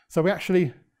 So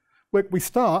we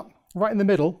start right in the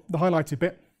middle, the highlighted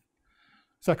bit,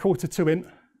 so call to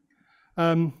 2int,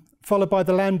 followed by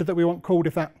the lambda that we want called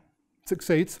if that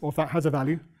succeeds or if that has a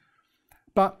value.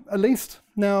 But at least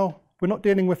now we're not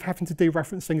dealing with having to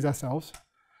dereference things ourselves.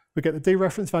 We get the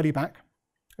dereference value back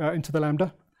into the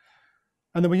lambda,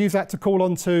 and then we use that to call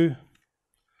on to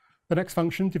the next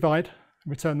function, divide,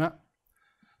 and return that.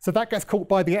 So that gets called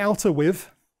by the outer with,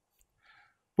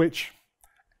 which,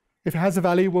 if it has a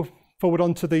value, will forward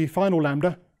on to the final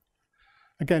lambda.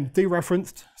 Again,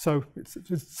 dereferenced, so it's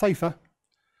safer.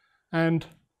 And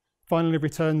finally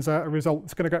returns a result.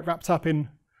 It's going to get wrapped up in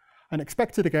an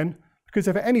expected again, because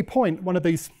if at any point one of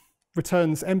these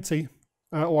returns empty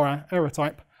or an error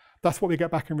type, that's what we get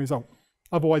back in result.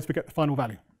 Otherwise, we get the final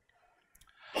value.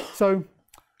 So,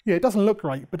 yeah, it doesn't look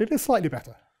great, but it is slightly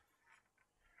better.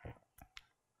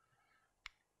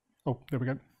 Oh, there we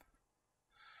go.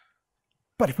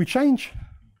 But if we change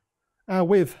our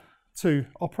with to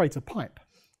operator pipe,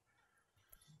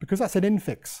 because that's an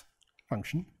infix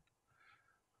function,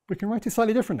 we can write it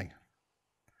slightly differently.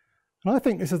 And I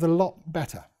think this is a lot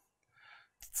better.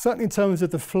 Certainly in terms of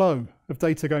the flow of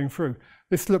data going through.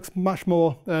 This looks much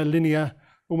more linear,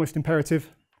 almost imperative.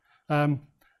 Our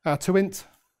toInt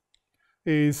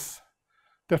is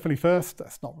definitely first.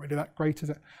 That's not really that great,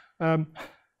 is it?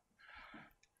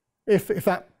 If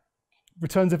that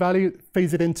returns a value, it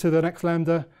feeds it into the next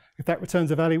lambda. If that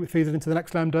returns a value, it feeds it into the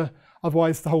next lambda.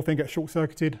 Otherwise, the whole thing gets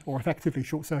short-circuited or effectively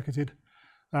short-circuited,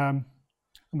 and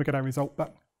we get our result.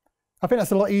 But I think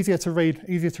that's a lot easier to read,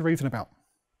 easier to reason about.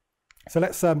 So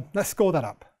let's score that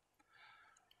up.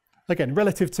 Again,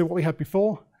 relative to what we had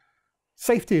before,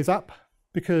 safety is up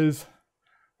because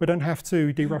we don't have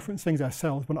to dereference things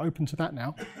ourselves. We're not open to that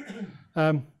now.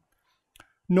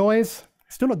 Noise,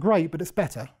 still not great, but it's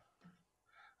better.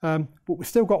 But we've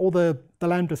still got all the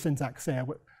lambda syntax there,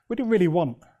 we didn't really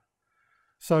want.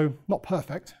 So not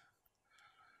perfect.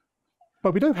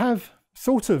 But we do have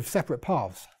sort of separate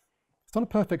paths. It's not a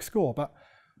perfect score, but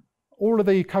all of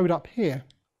the code up here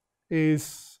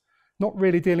is not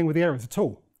really dealing with the errors at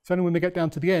all. So only when we get down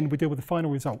to the end, we deal with the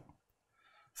final result.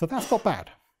 So that's not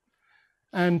bad.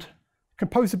 And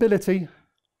composability,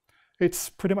 it's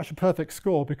pretty much a perfect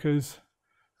score because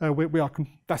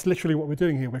that's literally what we're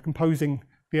doing here. We're composing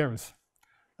the errors.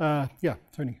 Yeah,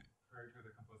 Tony. Very good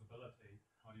at composability.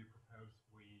 How do you propose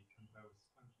we compose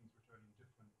functions returning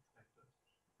different expected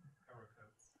error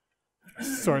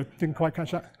codes? Sorry, didn't quite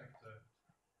catch that. Expected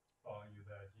value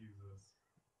that uses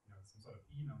some sort of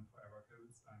enum for error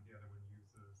codes, and the other one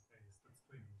uses a split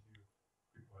string to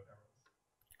report errors.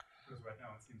 Because right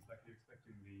now it seems like you're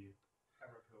expecting the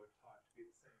error code type to be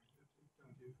the same,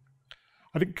 don't you?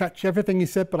 I didn't catch everything you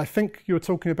said, but I think you were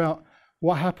talking about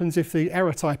what happens if the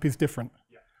error type is different.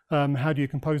 Yeah. How do you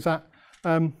compose that?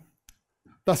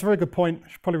 That's a very good point. I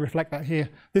should probably reflect that here.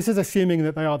 This is assuming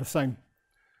that they are the same.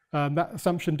 That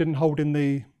assumption didn't hold in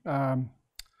the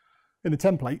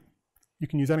template. you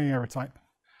can use any error type.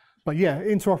 But yeah,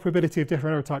 interoperability of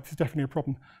different error types is definitely a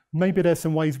problem. Maybe there's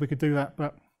some ways we could do that,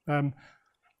 but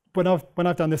when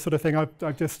I've done this sort of thing,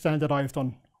 I've just standardized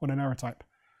on an error type.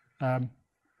 But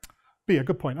yeah,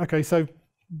 good point. Okay, so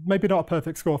maybe not a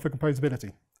perfect score for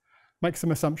composability. Make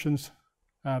some assumptions.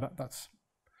 That's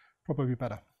probably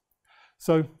better.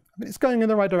 So I mean, it's going in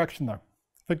the right direction, though. I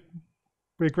think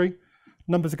we agree.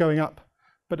 Numbers are going up,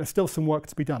 but there's still some work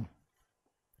to be done.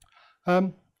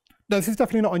 No, this is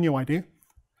definitely not a new idea.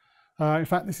 In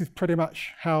fact, this is pretty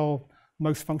much how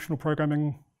most functional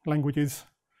programming languages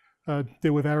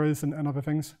deal with errors and other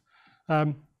things.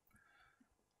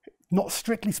 Not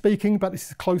strictly speaking, but this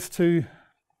is close to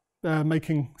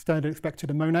making standard expected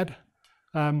a monad.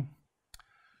 And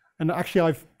actually,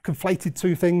 I've conflated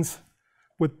two things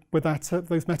with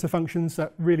those meta functions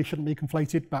that really shouldn't be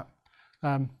conflated, but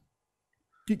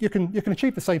you can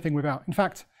achieve the same thing without. In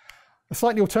fact, a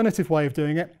slightly alternative way of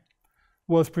doing it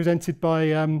was presented by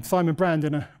Simon Brand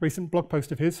in a recent blog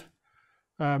post of his,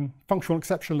 functional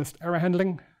exceptionalist error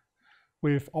handling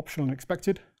with optional and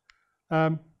expected.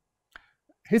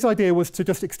 His idea was to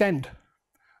just extend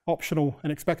optional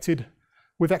and expected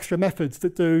with extra methods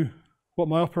that do what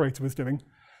my operator was doing.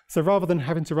 So rather than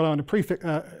having to rely on an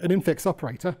infix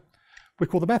operator, we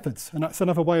call the methods, and that's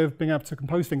another way of being able to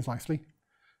compose things nicely.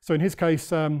 So in his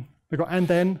case, we've got and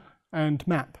then and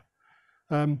map.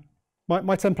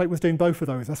 My template was doing both of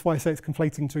those. That's why I say it's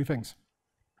conflating two things.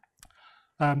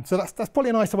 So that's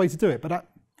probably a nicer way to do it, but that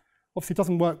obviously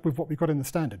doesn't work with what we've got in the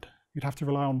standard. You'd have to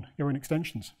rely on your own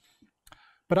extensions.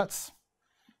 But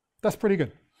that's pretty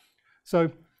good. So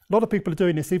a lot of people are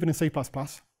doing this even in C++. It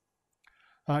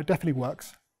definitely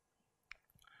works.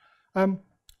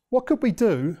 What could we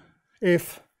do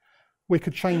if we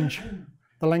could change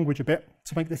the language a bit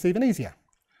to make this even easier?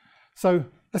 So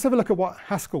let's have a look at what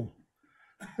Haskell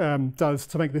does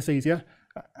to make this easier,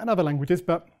 and other languages,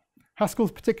 but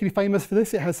Haskell's particularly famous for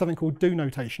this. It has something called do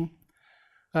notation,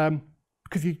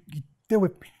 because you deal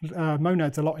with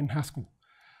monads a lot in Haskell.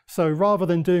 So rather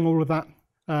than doing all of that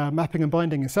mapping and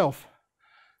binding yourself,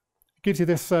 it gives you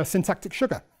this syntactic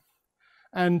sugar.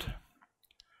 And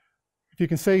if you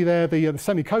can see there, the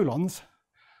semicolons,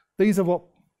 these are what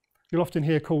you'll often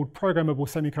hear called programmable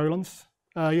semicolons.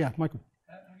 Yeah, Michael.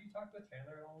 Have you talked with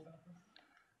Chandler at all about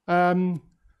this?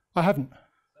 I haven't.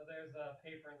 So there's a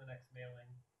paper in the next mailing.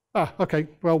 Ah, okay.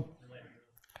 Well,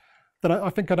 then I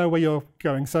think I know where you're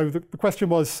going. So the question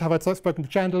was, have I spoken to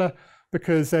Chandler?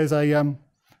 Because there's a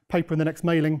paper in the next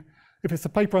mailing. If it's the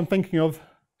paper I'm thinking of,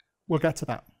 we'll get to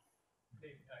that.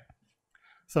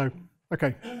 So,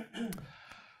 okay.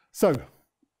 So,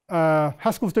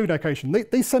 Haskell's do notation.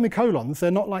 These semicolons, they're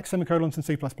not like semicolons in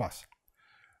C++.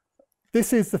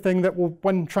 This is the thing that will,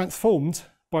 when transformed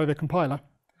by the compiler,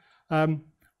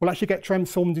 will actually get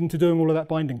transformed into doing all of that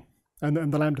binding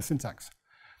and the lambda syntax.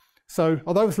 So,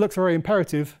 although this looks very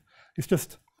imperative, it's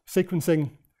just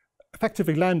sequencing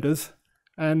effectively lambdas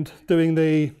and doing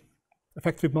the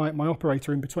effectively my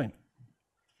operator in between.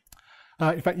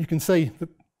 In fact, you can see that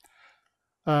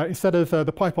instead of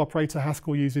the pipe operator,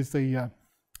 Haskell uses the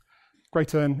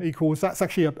greater than equals. That's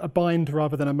actually a bind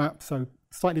rather than a map, so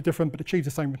slightly different, but achieves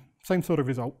the same sort of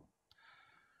result.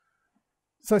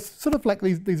 So it's sort of like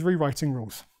these rewriting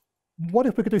rules. What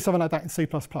if we could do something like that in C++?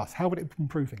 How would it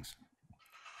improve things?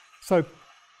 So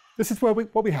this is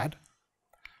what we had.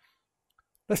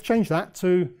 Let's change that to,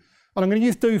 and I'm going to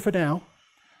use do for now.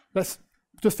 Let's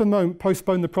just for the moment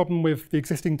postpone the problem with the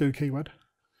existing do keyword.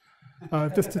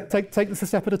 Just to take this a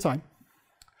step at a time.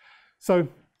 So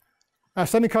our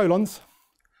semicolons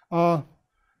are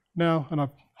now, and I've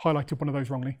highlighted one of those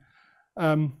wrongly,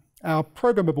 our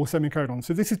programmable semicolons.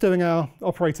 So this is doing our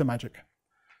operator magic.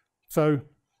 So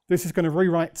this is going to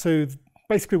rewrite to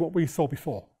basically what we saw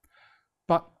before.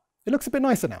 But it looks a bit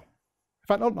nicer now. In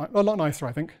fact, a lot nicer,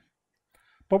 I think.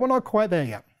 But we're not quite there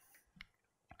yet.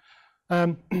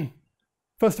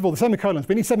 First of all, the semicolons.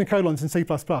 We need semicolons in C++.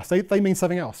 They mean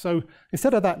something else. So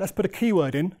instead of that, let's put a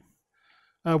keyword in.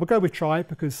 We'll go with try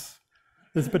because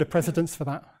there's a bit of precedence for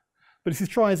that. But this is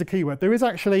try as a keyword. There is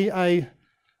actually a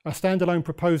standalone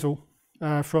proposal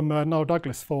from Noel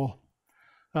Douglas for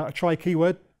a try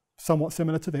keyword, somewhat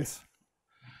similar to this.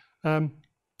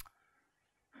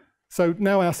 So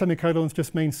now our semicolons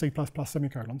just mean C++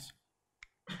 semicolons.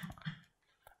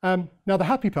 Now the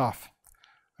happy path,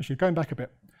 actually going back a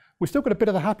bit, we've still got a bit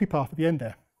of the happy path at the end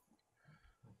there.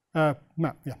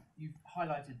 Matt, yeah. You've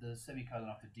highlighted the semicolon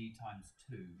after d times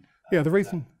 2. Yeah, the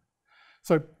reason.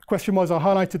 So the question was, I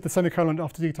highlighted the semicolon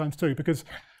after d times 2 because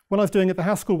when I was doing it the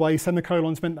Haskell way,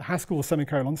 semicolons meant the Haskell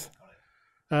semicolons.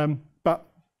 But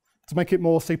to make it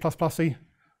more C++-y,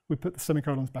 we put the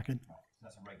semicolons back in.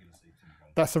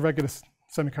 That's a regular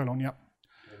semicolon, yeah.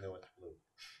 Even though it's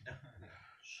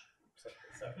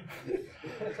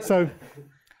blue. So,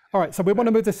 all right, so we want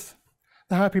to move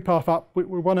the happy path up. We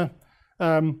want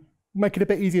to make it a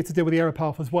bit easier to deal with the error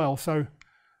path as well. So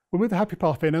we'll move the happy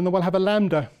path in, and then we'll have a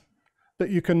lambda that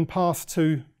you can pass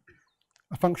to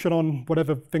a function on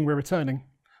whatever thing we're returning.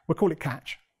 We'll call it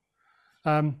catch.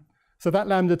 So that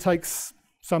lambda takes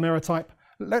some error type.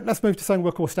 Let's move to something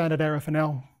we'll call standard error for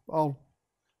now. I'll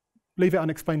leave it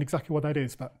unexplained exactly what that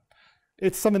is, but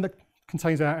it's something that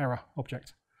contains our error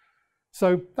object.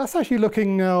 So that's actually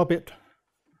looking now a bit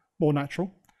more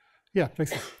natural. Yeah,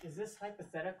 Jason. Is this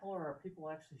hypothetical, or are people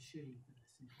actually shooting for this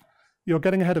in class? You're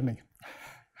getting ahead of me.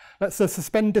 Let's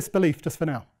suspend disbelief just for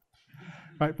now.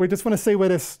 Right, we just want to see where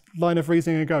this line of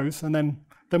reasoning goes, and then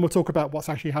we'll talk about what's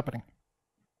actually happening.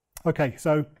 Okay,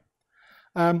 so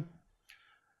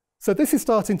this is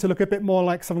starting to look a bit more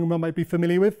like something we might be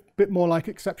familiar with, a bit more like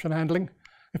exception handling.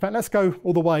 In fact, let's go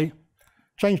all the way,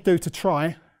 change do to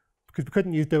try, because we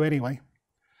couldn't use do anyway.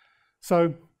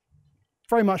 So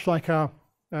very much like our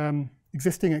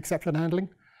existing exception handling,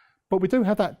 but we do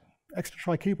have that extra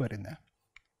try keyword in there.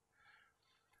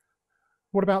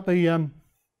 What about the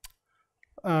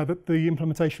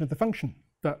implementation of the function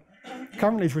that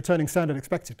currently is returning standard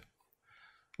expected?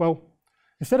 Well,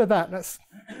 instead of that, let's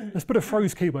put a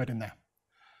throws keyword in there.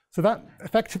 So that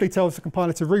effectively tells the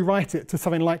compiler to rewrite it to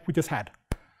something like we just had.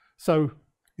 So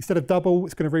instead of double,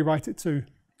 it's going to rewrite it to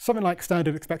something like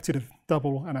standard expected of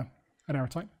double and an error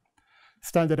type.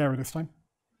 Standard error this time.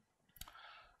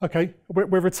 Okay,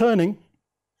 we're returning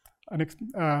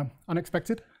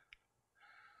unexpected.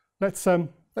 Let's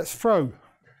throw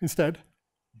instead.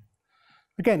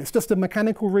 Again, it's just a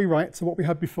mechanical rewrite to what we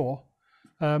had before.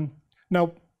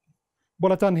 Now,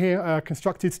 what I've done here,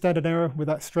 constructed standard error with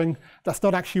that string. That's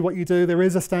not actually what you do. There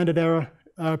is a standard error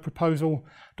proposal.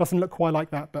 Doesn't look quite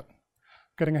like that, but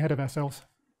getting ahead of ourselves.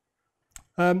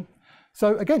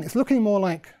 So again, it's looking more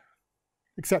like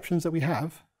exceptions that we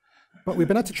have, but we've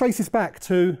been able to trace this back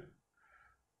to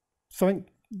something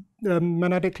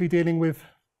monadically dealing with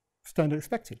standard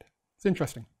expected. It's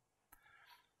interesting.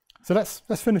 So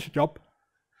let's finish the job.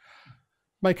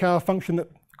 Make our function that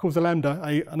calls a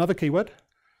lambda another keyword.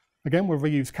 Again, we'll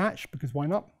reuse catch because why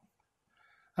not?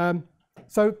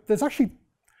 So there's actually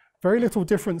very little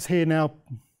difference here now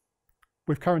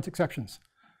with current exceptions.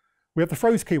 We have the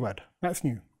throws keyword, that's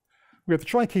new. We have the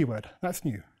try keyword, that's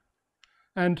new.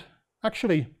 And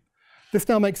actually, this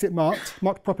now makes it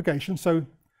marked propagation. So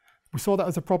we saw that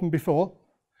as a problem before.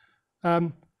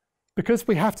 Because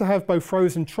we have to have both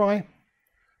throws and try,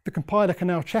 the compiler can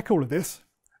now check all of this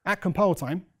at compile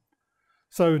time.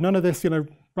 So none of this,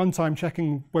 runtime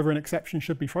checking whether an exception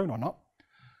should be thrown or not.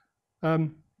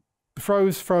 The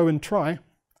throws, throw, and try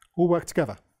all work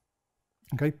together.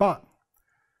 Okay, but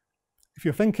if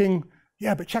you're thinking,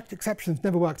 yeah, but checked exceptions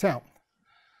never worked out.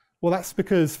 Well, that's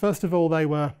because, first of all, they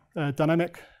were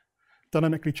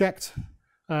dynamically checked,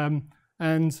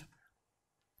 and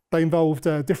they involved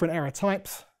different error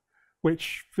types,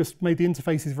 which just made the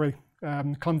interfaces very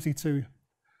clumsy to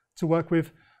work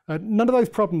with. None of those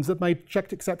problems that made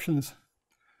checked exceptions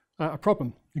a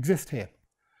problem exist here.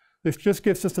 This just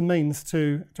gives us a means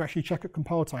to actually check at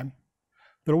compile time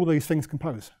that all these things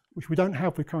compose, which we don't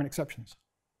have with current exceptions.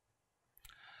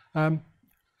 The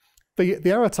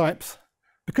error types,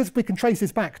 because we can trace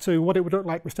this back to what it would look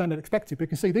like with standard expected, we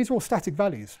can see these are all static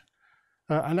values.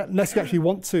 And unless you actually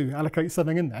want to allocate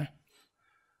something in there,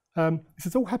 this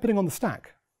is all happening on the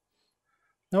stack.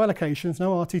 No allocations,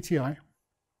 no RTTI,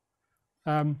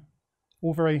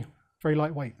 all very, very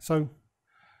lightweight. So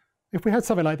if we had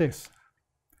something like this,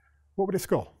 what would it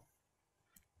score?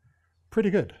 Pretty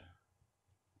good.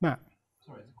 Matt?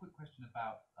 Sorry, it's a quick question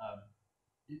about,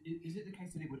 is it the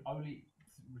case that it would only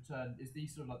return, is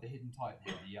these sort of like the hidden type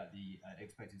here, the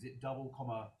expected, is it double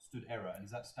comma stood error, and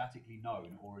is that statically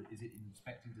known, or is it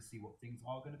inspecting to see what things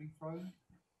are going to be thrown?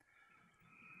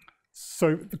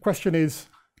 So the question is,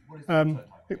 What is the return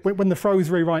type? when the throws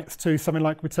rewrites to something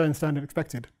like return standard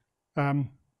expected,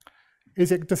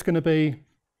 is it just going to be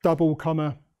double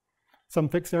comma some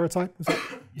fixed error type? Is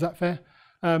that fair?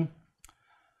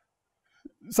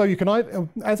 So you can either,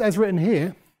 as written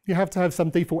here, you have to have some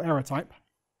default error type,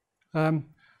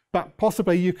 but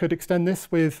possibly you could extend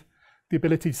this with the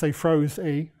ability to say throws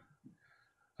E,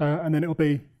 and then it will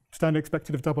be standard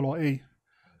expected of double or E.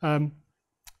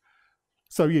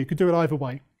 So yeah, you could do it either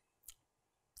way.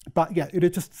 But yeah, it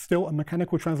is just still a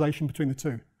mechanical translation between the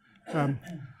two.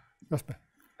 Jasper.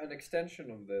 An extension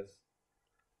of this,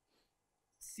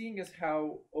 seeing as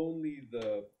how only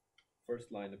the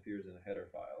first line appears in a header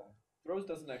file, throws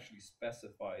doesn't actually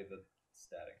specify the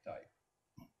static type.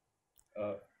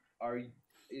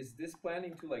 Is this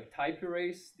planning to like type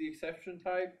erase the exception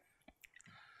type?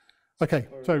 Okay,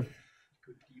 Or so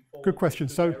good question.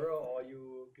 So error, or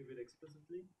you give it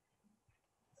explicitly?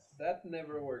 That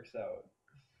never works out.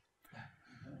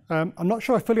 I'm not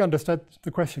sure I fully understood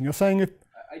the question. You're saying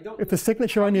if the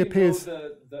signature only appears...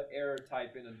 the error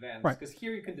type in advance? Right. Because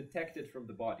here you can detect it from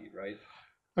the body, right?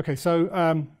 Okay,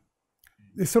 so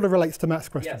this sort of relates to Matt's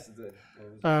question. Yes.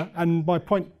 And my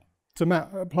point to Matt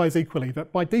applies equally,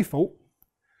 that by default,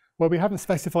 where we haven't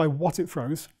specified what it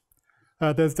throws,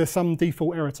 there's some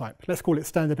default error type. Let's call it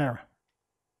standard error.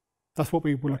 That's what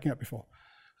we were looking at before.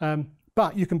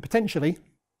 But you can potentially,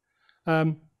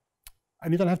 and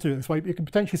you don't have to do it this way, you can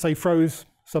potentially say throws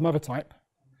some other type.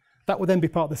 That will then be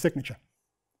part of the signature.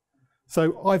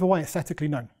 So either way, it's statically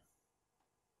known.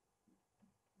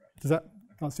 Does that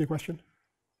answer your question?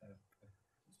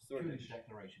 Purely the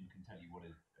declaration can tell you what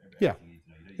it Yeah.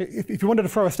 If you wanted to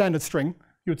throw a standard string,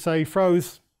 you would say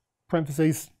throws,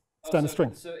 parentheses, standard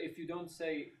string. So if you don't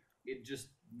say it just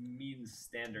means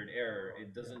standard error,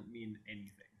 it doesn't mean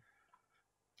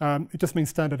anything. It just means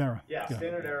standard error. Yeah,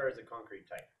 standard error is a concrete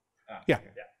type. Yeah.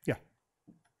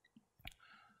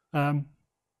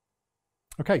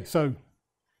 Okay, so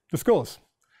the scores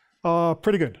are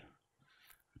pretty good.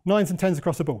 9s and 10s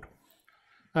across the board.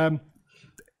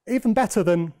 Even better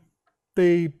than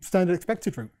the standard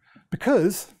expected route,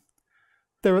 because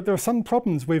there are some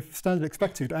problems with standard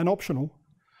expected and optional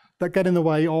that get in the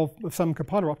way of some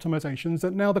compiler optimizations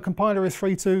that now the compiler is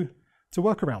free to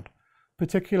work around,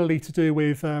 particularly to do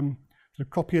with sort of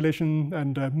copy elision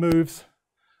and moves,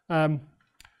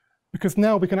 because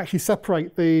now we can actually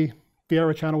separate the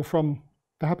error channel from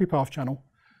the happy path channel.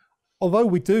 Although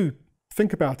we do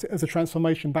think about it as a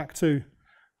transformation back to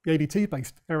the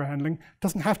ADT-based error handling, it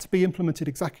doesn't have to be implemented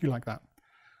exactly like that.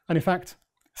 And in fact,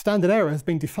 standard error has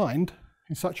been defined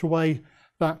in such a way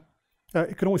that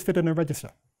it can always fit in a register.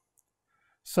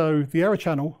 So the error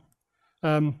channel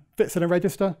fits in a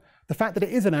register. The fact that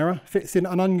it is an error fits in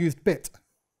an unused bit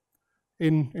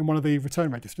in one of the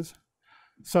return registers.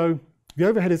 So the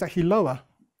overhead is actually lower,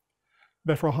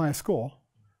 therefore a higher score,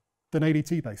 than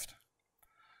ADT-based.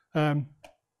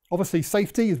 Obviously,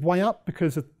 safety is way up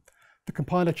because of the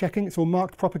compiler checking. It's all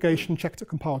marked propagation, checked at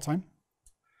compile time.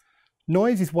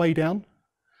 Noise is way down.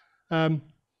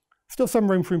 Still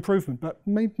some room for improvement, but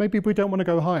maybe we don't want to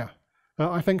go higher.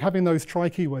 I think having those try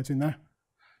keywords in there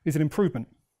is an improvement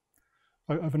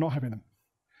over not having them.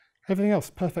 Everything else,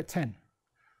 perfect 10.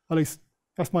 At least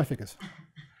that's my figures.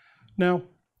 Now,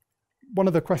 one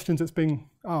of the questions that's being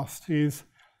asked is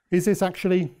this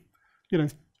actually,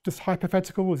 just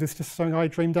hypothetical? Is this just something I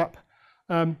dreamed up?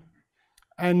 And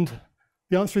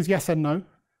the answer is yes and no.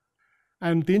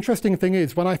 And the interesting thing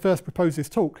is, when I first proposed this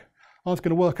talk, I was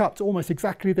going to work up to almost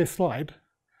exactly this slide.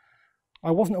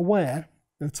 I wasn't aware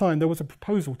at the time there was a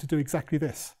proposal to do exactly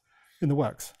this in the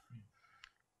works.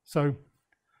 So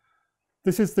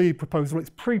this is the proposal. It's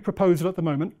pre-proposal at the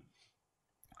moment.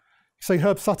 You see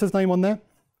Herb Sutter's name on there.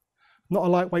 Not a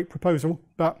lightweight proposal,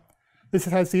 but this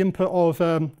has the input of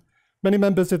many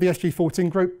members of the SG14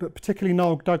 group, but particularly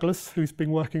Niall Douglas, who's been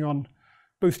working on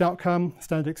Boost.Outcome,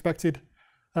 standard expected.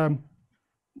 A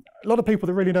lot of people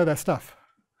that really know their stuff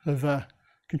have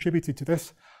contributed to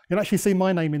this. You'll actually see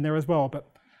my name in there as well, but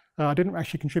I didn't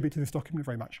actually contribute to this document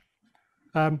very much.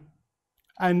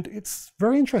 And it's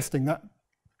very interesting that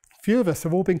few of us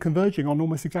have all been converging on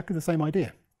almost exactly the same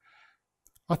idea.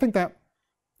 I think that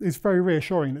is very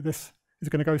reassuring that this is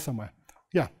going to go somewhere.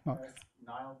 Yeah, Mark. As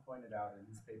Niall pointed out in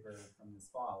his paper from this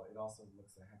file, it also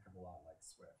looks a heck of a lot like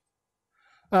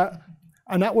Swift.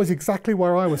 And that was exactly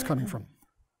where I was coming from.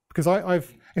 Because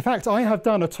in fact, I have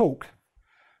done a talk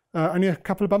only a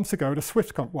couple of months ago at a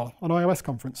Swift, an iOS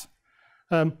conference,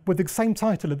 with the same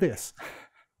title of this,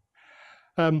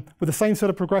 with the same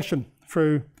sort of progression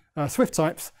through Swift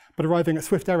types, but arriving at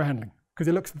Swift error handling, because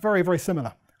it looks very, very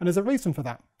similar. And there's a reason for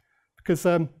that, because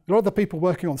a lot of the people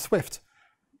working on Swift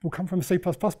will come from a C++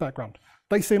 background.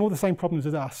 They see all the same problems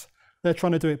as us. They're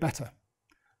trying to do it better.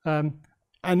 And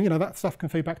that stuff can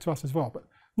feed back to us as well. But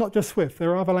not just Swift.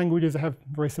 There are other languages that have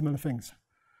very similar things.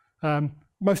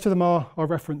 Most of them are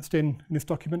referenced in this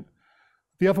document.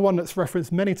 The other one that's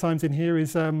referenced many times in here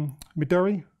is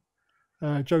Midori,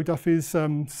 Joe Duffy's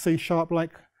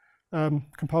C#-like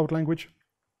compiled language.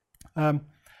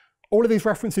 All of these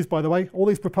references, by the way, all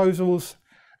these proposals,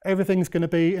 everything's going to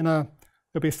be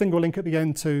there'll be a single link at the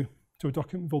end to a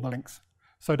document with all the links.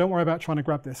 So don't worry about trying to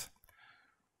grab this.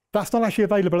 That's not actually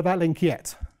available at that link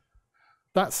yet.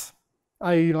 That's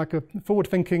like a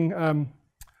forward-thinking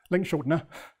link shortener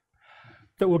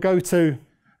that will go to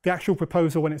the actual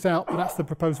proposal when it's out, but that's the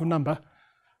proposal number.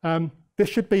 this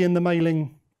should be in the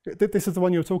mailing. This is the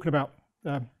one you were talking about,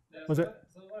 was it?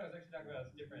 So the one I was actually talking about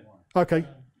is different. Okay.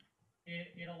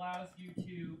 It allows you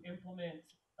to implement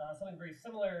something very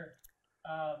similar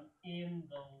in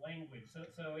the language. So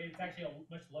it's actually a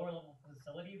much lower level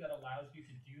facility that allows you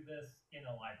to do this in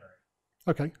a library.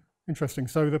 Okay, interesting.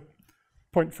 So the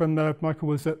point from Michael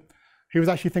was that he was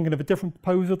actually thinking of a different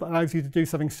proposal that allows you to do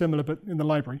something similar, but in a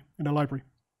library.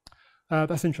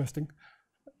 That's interesting.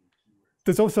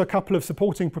 There's also a couple of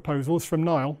supporting proposals from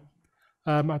Niall.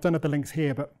 I don't have the links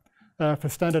here, but for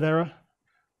standard error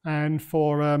and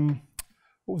for,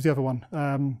 what was the other one?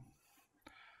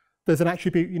 There's an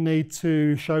attribute you need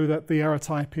to show that the error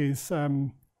type is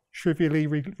trivially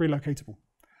relocatable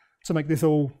to make this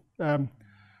all, well,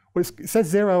 it says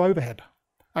 0 overhead.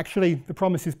 Actually, the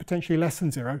promise is potentially less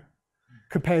than 0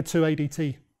 compared to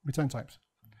ADT return types.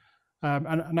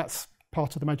 And that's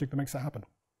part of the magic that makes that happen.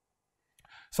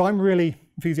 So I'm really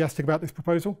enthusiastic about this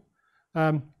proposal.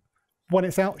 When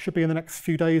it's out, it should be in the next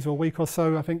few days or week or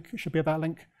so. I think it should be at that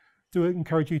link. Do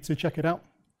encourage you to check it out.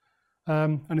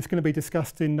 And it's going to be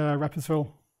discussed in Rapperswil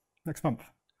next month.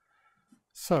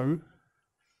 So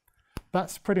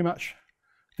that's pretty much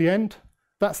the end.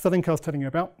 That's the link I was telling you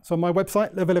about. So on my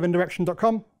website,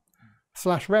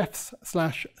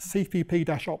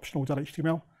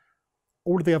 levelofindirection.com/refs/cpp-optional.html.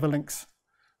 All of the other links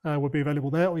will be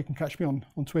available there, or you can catch me on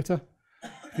Twitter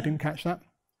if you didn't catch that.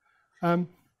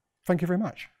 Thank you very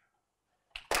much.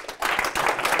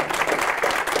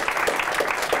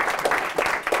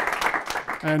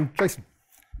 And Jason.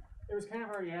 It was kind of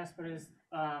already asked, but is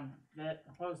that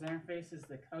proposed interface, is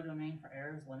the codomain for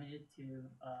errors limited to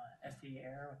std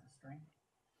error with a string?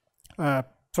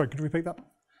 Sorry, could you repeat that?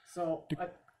 So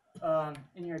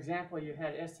in your example, you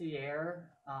had std error.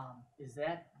 Is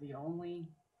that the only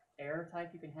error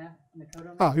type you can have in the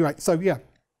codomain? Oh, you're right. So yeah,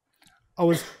 I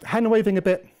was hand waving a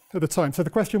bit at the time. So the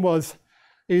question was,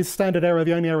 is standard error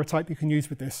the only error type you can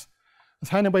use with this? I was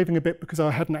hand waving a bit because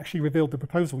I hadn't actually revealed the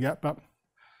proposal yet, but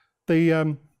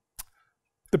the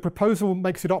proposal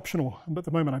makes it optional at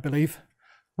the moment, I believe,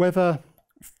 whether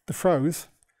the throws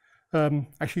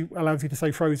actually allows you to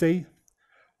say throws E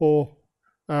or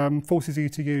forces you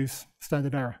to use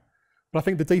standard error. But I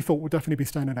think the default will definitely be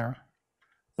standard error.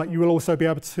 But you will also be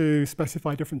able to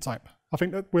specify a different type. I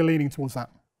think that we're leaning towards that.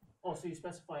 Oh, so you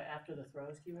specify after the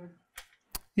throws keyword?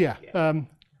 Yeah. How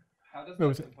does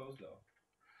that compose though?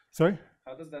 Sorry?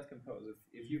 How does that compose?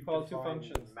 If you call two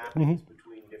functions, mappings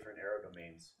between different error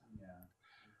domains.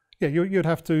 Yeah, you'd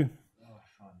have to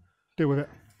deal with it.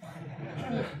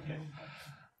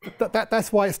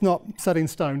 That's why it's not set in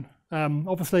stone.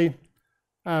 Obviously,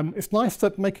 it's nice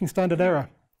that making standard error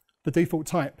the default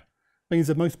type means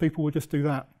that most people will just do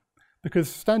that. Because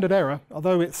standard error,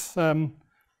 although it's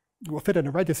will fit in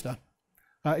a register,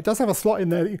 it does have a slot in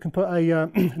there that you can put a,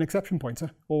 an exception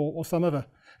pointer or some other.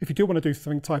 If you do want to do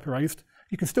something type erased,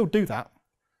 you can still do that.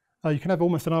 You can have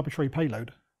almost an arbitrary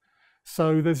payload.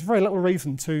 So there's very little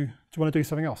reason to want to do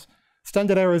something else.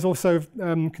 Standard error is also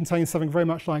contains something very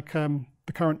much like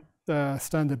the current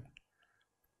standard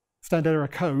error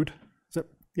code,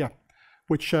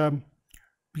 which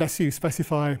lets you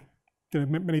specify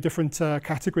many different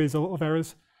categories of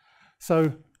errors.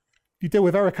 So you deal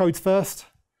with error codes first,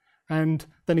 and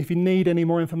then if you need any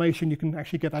more information, you can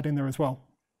actually get that in there as well.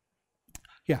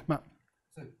 Yeah, Matt.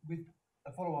 So with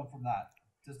a follow-on from that,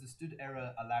 does the std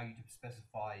error allow you to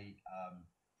specify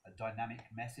a dynamic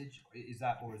message? Is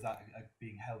that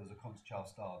being held as a const char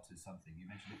star to something? You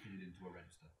mentioned it fitted into a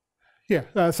register.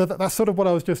 Yeah, so that's sort of what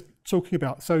I was just talking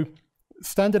about. So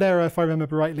standard error, if I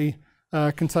remember rightly,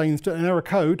 contains an error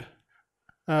code,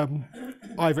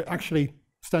 either actually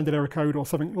standard error code or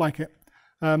something like it,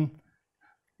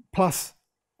 plus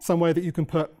somewhere that you can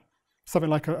put something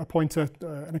like a pointer,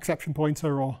 an exception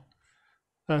pointer, or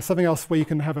something else where you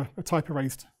can have a type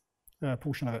erased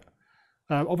portion of it.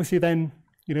 Obviously then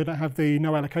you don't have the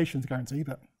no allocations guarantee,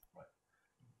 but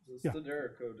the standard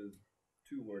error code is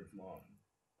 2 words long.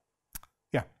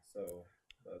 Yeah. So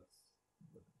that's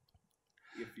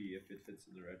iffy if it fits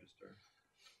in the register.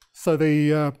 So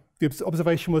the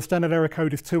observation was standard error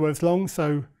code is 2 words long,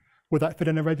 so would that fit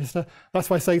in a register? That's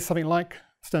why I say something like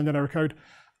standard error code.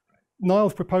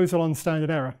 Niall's proposal on standard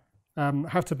error, I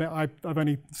have to admit I've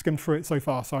only skimmed through it so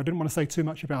far, so I didn't want to say too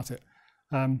much about it.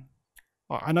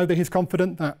 I know that he's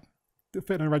confident that it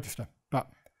fit in a register, but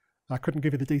I couldn't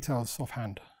give you the details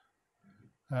offhand.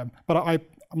 But I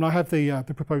have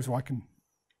the proposal. I can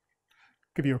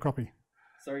give you a copy.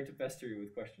 Sorry to pester you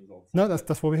with questions all the time. No,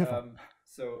 that's what we're here for.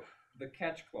 So the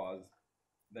catch clause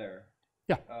there.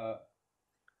 Yeah.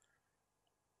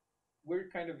 We're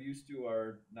kind of used to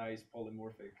our nice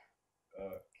polymorphic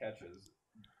catches.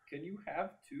 Can you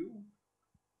have two,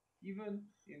 even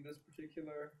in this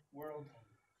particular world?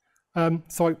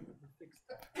 So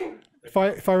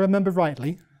if I remember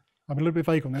rightly, I'm a little bit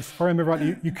vague on this. If I remember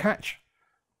rightly, you catch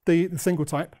the single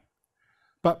type,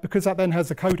 but because that then has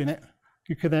a code in it,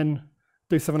 you can then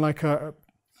do something like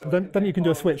then you can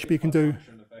do a switch, but you can do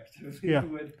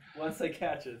Once I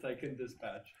catch it, I can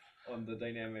dispatch on the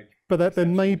dynamic. But there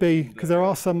may be, because there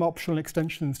are some optional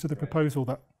extensions to the proposal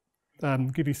that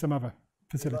give you some other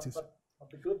facilities.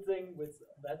 But the good thing with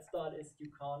that style is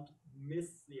you can't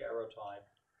miss the error type.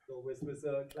 So with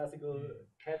a classical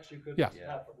catch, you could have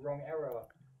a wrong error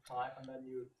type, and then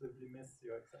you simply miss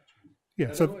your exception. Yeah.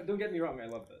 No, So don't get me wrong, I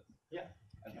love this. Yeah.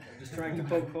 I'm just trying to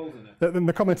poke holes in it.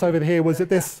 the comment over here was that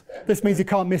this means you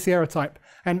can't miss the error type.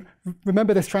 And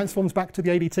remember, this transforms back to the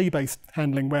ADT-based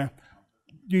handling where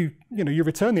you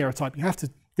return the error type. You have to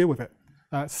deal with it.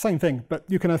 It's the same thing, but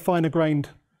you can have finer-grained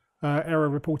error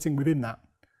reporting within that.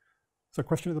 So,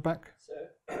 question at the back.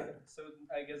 So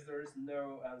I guess there is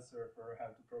no answer for how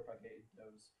to propagate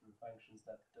those through functions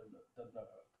that don't know how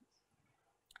it is.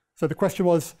 So the question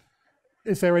was,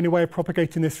 is there any way of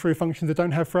propagating this through functions that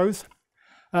don't have throws?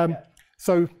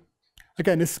 So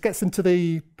again, this gets into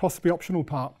the possibly optional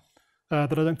part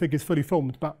that I don't think is fully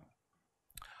formed, but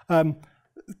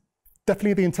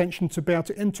definitely the intention to be able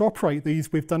to interoperate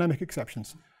these with dynamic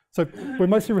exceptions. So we're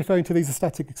mostly referring to these as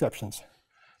static exceptions,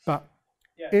 but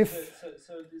so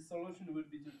the solution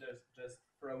would be to just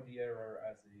throw the error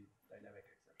as a dynamic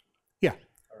exception. Yeah.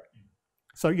 All right.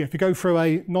 So yeah, if you go through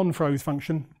a non-throws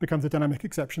function, it becomes a dynamic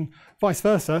exception. Vice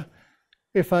versa,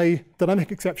 if a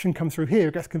dynamic exception comes through here,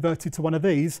 it gets converted to one of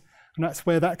these, and that's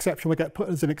where that exception will get put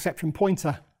as an exception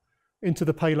pointer into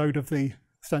the payload of the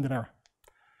standard error.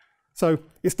 So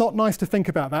it's not nice to think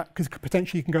about that because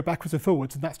potentially you can go backwards and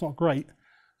forwards, and that's not great.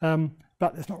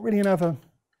 But there's not really another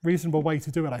reasonable way to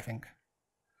do it, I think.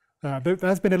 There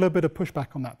has been a little bit of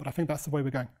pushback on that, but I think that's the way we're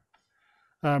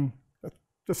going.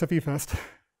 Just a few first.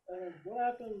 What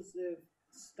happens if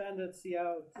standard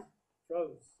cout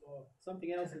throws or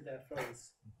something else in there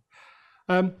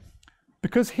throws?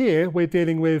 Because here we're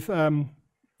dealing with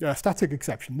static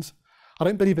exceptions, I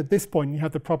don't believe at this point you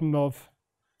have the problem of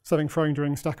something throwing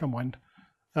during stack unwind.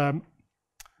 I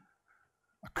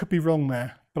could be wrong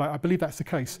there, but I believe that's the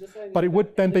case. But it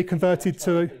would then be converted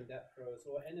to...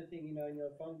 Or anything in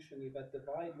your function, that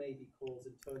divide maybe calls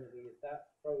internally, if that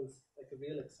throws like a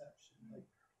real exception. Like,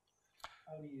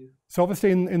 how do you... So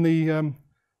obviously in the...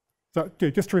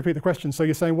 just to repeat the question, so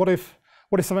you're saying what if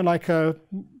something like a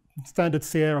standard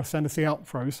CR or standard Cout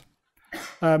throws?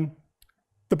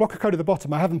 The block of code at the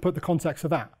bottom, I haven't put the context of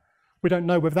that. We don't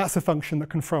know whether that's a function that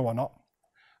can throw or not.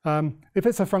 If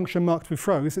it's a function marked with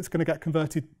throws, it's going to get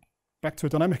converted back to a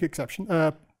dynamic exception,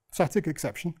 static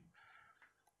exception.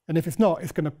 And if it's not,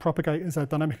 it's going to propagate as a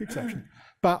dynamic exception.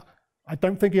 But I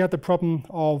don't think you had the problem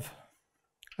of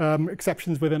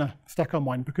exceptions within a stack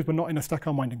unwind because we're not in a stack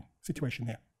unwinding situation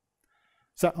here.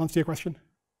 Does that answer your question?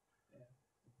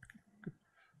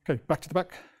 Okay, back to the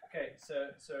back. Okay, so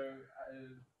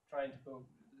trying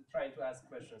to ask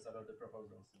questions about the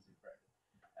proposals is correct.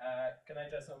 Can I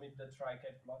just omit the try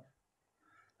catch block?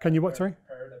 Can you what, sorry?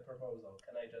 Per the proposal,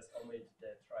 can I just omit the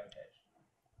try catch?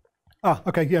 Ah,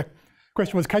 okay, yeah.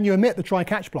 Question was, can you omit the try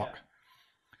catch block? Yeah.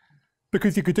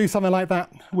 Because you could do something like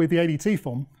that with the ADT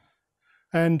form,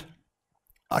 and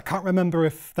I can't remember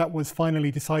if that was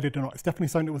finally decided or not. It's definitely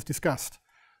something that was discussed.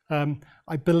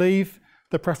 I believe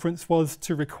the preference was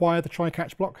to require the try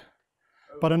catch block,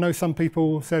 but I know some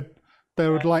people said they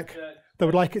would like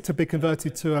it to be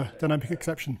converted to a dynamic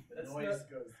exception. The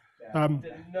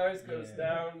noise goes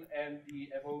down, and the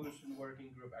evolution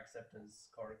working group acceptance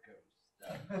score goes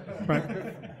down.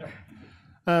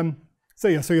 Right. So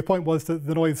yeah, so your point was that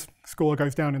the noise score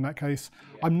goes down in that case.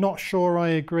 Yeah. I'm not sure I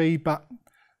agree, but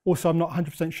also I'm not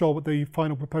 100% sure what the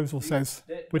final proposal says.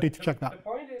 We need to check that. The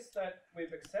point is that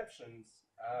with exceptions,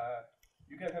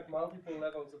 you can have multiple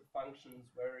levels of functions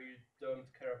where you don't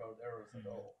care about errors at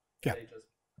all. Yeah. They just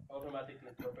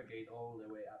automatically propagate all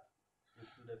the way up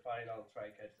to the final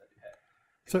try-catch that you have.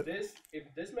 So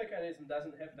if this mechanism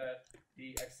doesn't have that,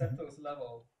 the acceptance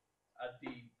level at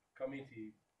the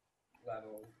committee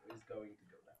level is going to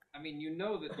go down. I mean, you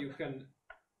know that you can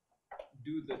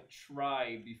do the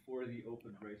try before the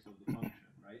open brace of the function,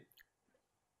 right?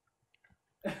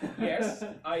 Yes,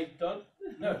 I don't.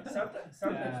 No, sometimes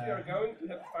we are going to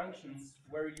have functions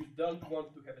where you don't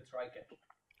want to have a try catch.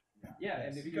 Yeah,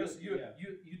 and because you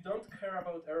don't care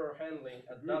about error handling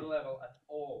at that level at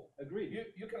all. Agreed.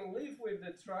 You can live with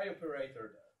the try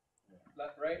operator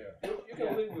there, right? Yeah. You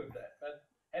can live with that, but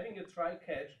having a try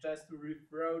catch just to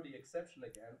rethrow the exception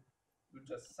again would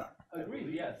just suck.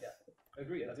 Agreed. Yes. Yeah.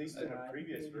 Agreed. At least in a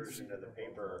previous version of the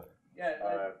paper,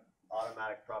 Yeah.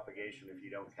 automatic propagation, if you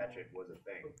don't catch it, was a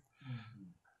thing.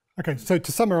 Okay, so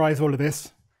to summarize all of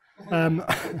this,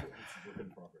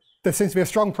 there seems to be a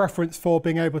strong preference for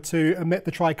being able to omit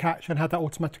the try-catch and have that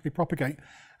automatically propagate.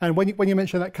 And when you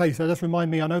mention that case, that does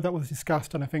remind me, I know that was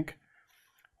discussed, and I think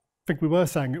we were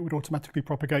saying it would automatically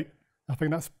propagate. I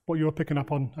think that's what you were picking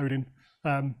up on, Odin,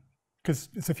 because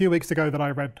it's a few weeks ago that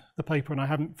I read the paper and I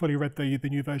haven't fully read the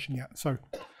new version yet. So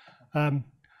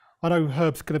I know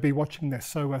Herb's going to be watching this,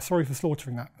 so sorry for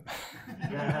slaughtering that.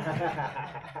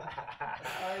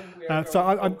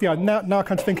 So now I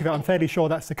come to think of it, I'm fairly sure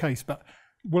that's the case, but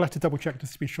we'll have to double check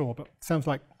just to be sure. But it sounds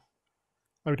like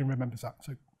Odin remembers that.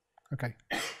 So okay.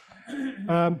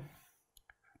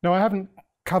 No, I haven't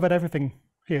covered everything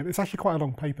here. It's actually quite a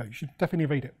long paper. You should definitely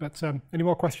read it. But any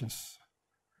more questions?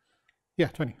 Yeah,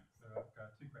 Tony. So I've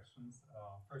got two questions.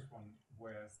 First one,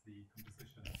 where's the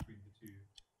composition between the two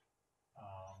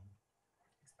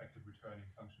expected returning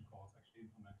function calls actually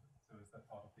implemented? So is that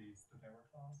part of the error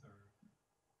class, or?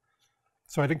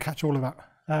 So I didn't catch all of that.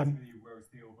 Where's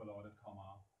the overloaded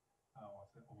comma or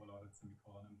the overloaded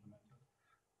semicolon implemented?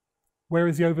 Where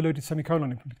is the overloaded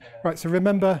semicolon implemented? Right, so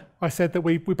remember I said that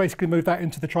we basically moved that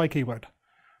into the try keyword.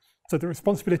 So the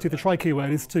responsibility of the try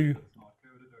keyword is to...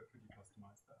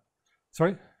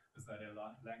 Sorry? Is that a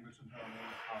language internal?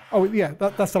 Oh yeah,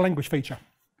 that's the language feature.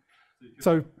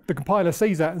 So the compiler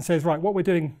sees that and says, right, what we're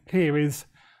doing here is,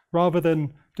 rather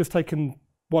than just taking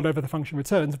whatever the function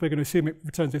returns, we're going to assume it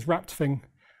returns this wrapped thing,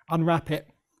 unwrap it,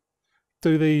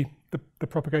 do the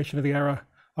propagation of the error,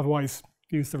 otherwise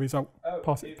use the result,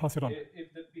 pass it on.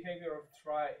 If the behavior of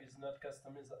try is not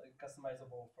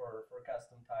customizable for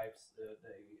custom types, the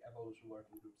evolution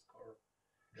working group score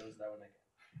goes down again.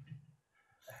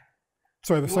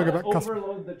 Sorry, the song about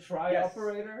overload the try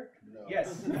operator? No.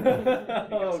 Yes.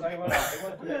 Because I want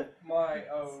to get my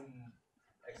own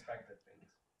expected things.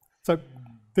 So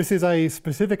this is a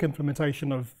specific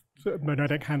implementation of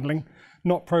monadic handling,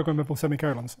 not programmable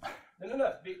semicolons.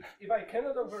 No. If I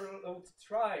cannot overload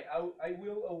try, I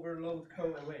will overload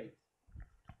co-await.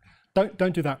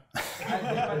 Don't do that. But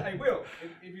I will.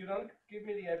 If you don't give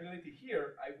me the ability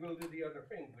here, I will do the other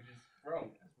thing, which is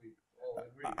wrong, as we all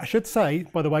agree. I should say,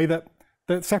 by the way, that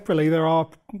separately there are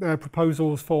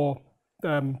proposals for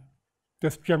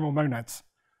just general monads,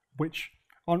 which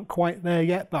aren't quite there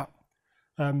yet, but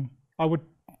I would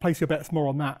place your bets more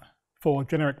on that for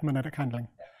generic monadic handling.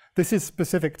 Yeah. This is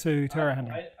specific to error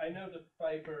handling. I know the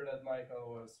paper that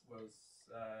Michael was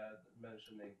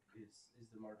mentioning is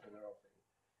the more general thing.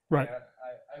 Right.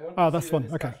 I want to see one. a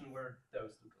discussion where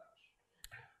those two clash.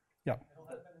 Yeah.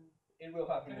 It will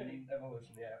happen in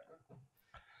evolution, yeah.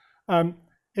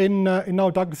 In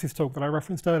Noel Douglas's talk that I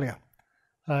referenced earlier,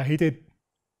 he did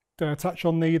touch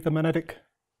on the monadic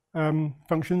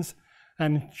functions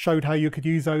and showed how you could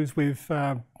use those with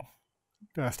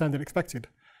standard expected.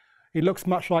 It looks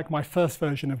much like my first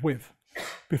version of with,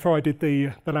 before I did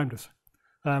the lambdas.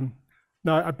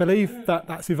 Now, I believe that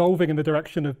that's evolving in the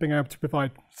direction of being able to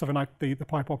provide something like the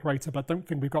pipe operator, but I don't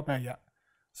think we've got there yet.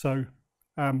 So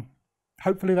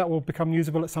hopefully that will become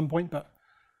usable at some point, but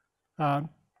not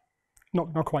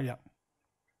quite yet.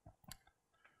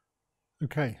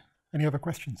 Okay, any other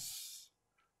questions?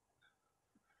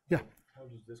 Yeah. How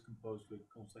does this compose with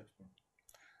constexpr?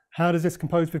 How does this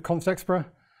compose with constexpr?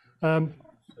 So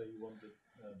you want the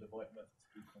divide method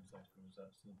to be constexpr, is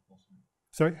that still possible?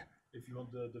 Sorry? If you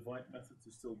want the divide method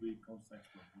to still be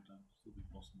constexpr, would that still be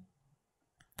possible?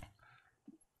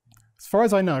 As far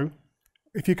as I know,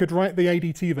 if you could write the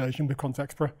ADT version with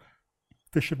constexpr,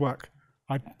 this should work.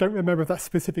 I don't remember if that's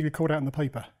specifically called out in the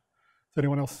paper. Is there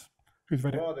anyone else who's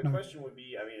read it? Well, the question would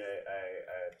be, I mean,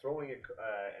 throwing an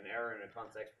error in a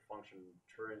constexpr function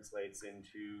translates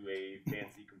into a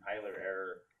fancy compiler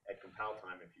error at compile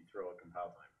time if you throw a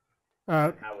compile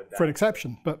time. How would that for an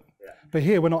exception, but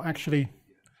here we're not actually,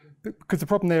 because the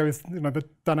problem there is the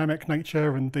dynamic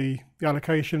nature and the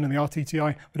allocation and the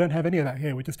RTTI. We don't have any of that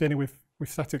here. We're just dealing with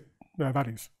static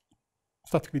values,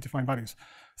 statically defined values.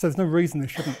 So there's no reason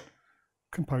this shouldn't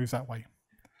compose that way.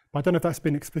 But I don't know if that's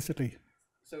been explicitly.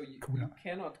 So you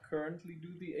cannot currently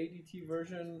do the ADT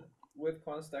version with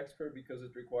constexpr because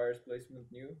it requires placement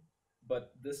new,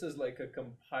 but this is like a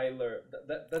compiler.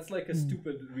 That's like a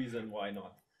stupid reason why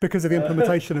not. Because of the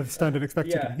implementation of standard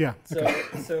expected. Yeah. So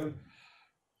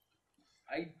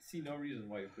I see no reason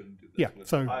why you couldn't do this. Yeah. With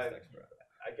So I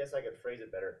guess I could phrase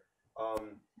it better.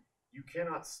 You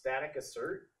cannot static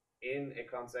assert in a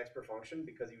constexpr function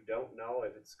because you don't know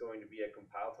if it's going to be a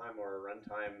compile time or a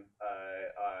runtime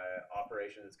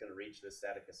operation that's going to reach this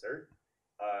static assert.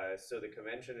 So the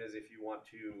convention is if you want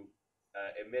to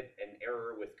emit an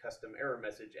error with custom error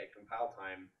message at compile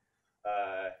time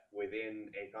within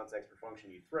a context for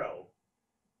function you throw.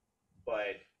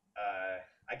 But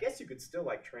I guess you could still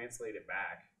like translate it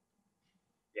back.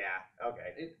 Yeah,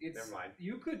 okay. Never mind.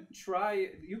 You could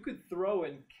throw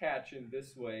and catch in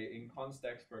this way in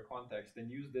context per context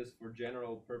and use this for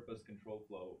general purpose control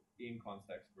flow in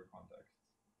context per context.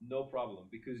 No problem,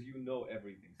 because you know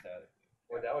everything statically.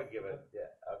 Well, that would give it, yeah,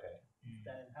 okay.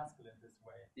 Then in Haskell in this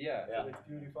way. Yeah. So it's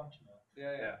purely functional.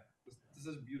 Yeah. This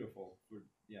is beautiful.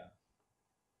 Yeah.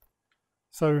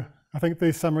 So I think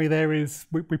the summary there is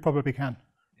we probably can.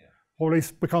 Yeah. Or at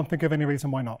least we can't think of any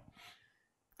reason why not,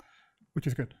 which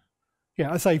is good.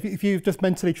 Yeah, I say if you just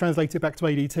mentally translate it back to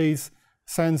ADTs,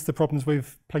 sans the problems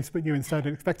with placement new and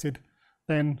standard expected,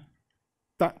 then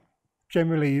that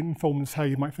generally informs how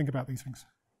you might think about these things.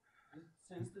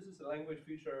 Since this is a language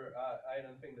feature, I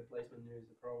don't think the placement new is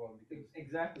a problem because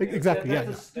exactly. Yeah.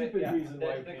 That's a stupid reason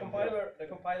why the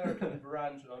compiler can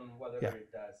branch on whatever it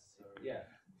does. So. Yeah.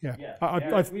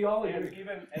 We all agree.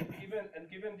 And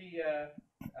given the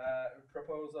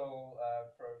proposal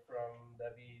from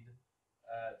David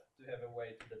to have a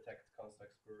way to detect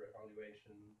context per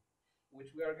evaluation,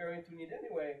 which we are going to need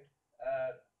anyway,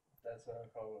 that's not a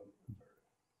problem.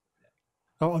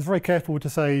 I was very careful to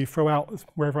say throw out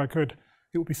wherever I could.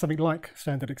 It would be something like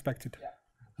standard expected.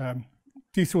 Yeah.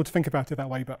 Useful to think about it that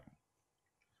way, but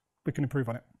we can improve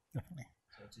on it, definitely.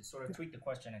 So to sort of tweak the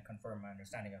question and confirm my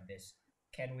understanding of this,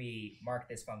 can we mark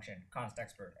this function const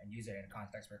expert and use it in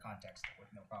context per context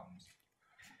with no problems?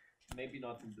 Maybe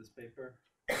not in this paper,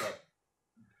 but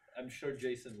I'm sure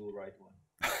Jason will write one.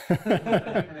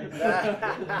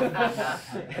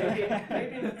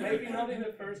 maybe not in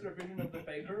the first revision of the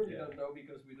paper. We don't know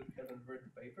because we haven't read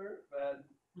the paper.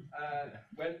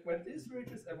 But when this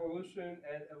reaches evolution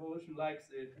and evolution likes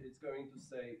it, it's going to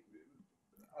say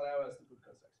allow us to put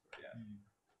const expert. Yeah.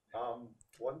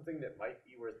 One thing that might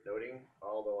be worth noting,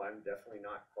 although I'm definitely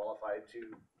not qualified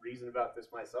to reason about this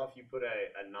myself, you put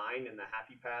a 9 in the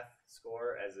happy path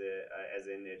score as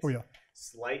in it's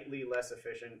slightly less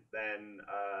efficient than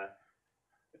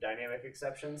dynamic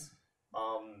exceptions.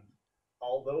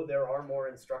 Although there are more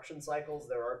instruction cycles,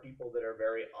 there are people that are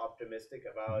very optimistic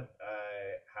about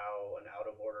how an out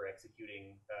of order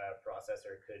executing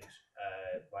processor could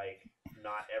like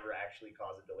not ever actually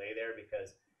cause a delay there,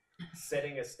 because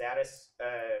setting a status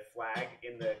flag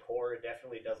in the core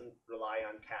definitely doesn't rely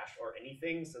on cache or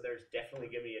anything, so there's definitely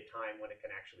going to be a time when it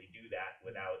can actually do that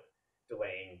without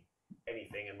delaying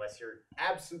anything, unless you're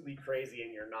absolutely crazy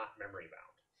and you're not memory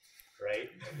bound, right?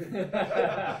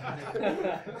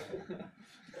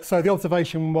 So the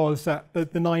observation was that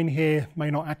the 9 here may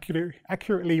not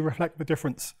accurately reflect the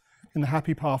difference in the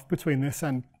happy path between this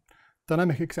and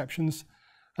dynamic exceptions,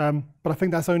 but I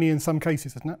think that's only in some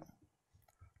cases, isn't it?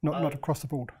 Not across the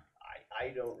board. I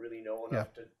don't really know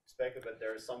enough to speculate, but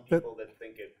there are some people that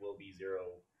think it will be 0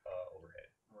 overhead.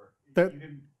 Or you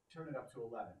can turn it up to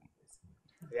 11.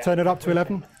 Yeah. Turn it up to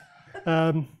 11?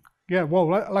 Yeah, well,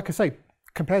 like I say,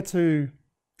 compared to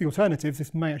the alternatives,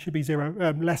 this may actually be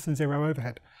less than 0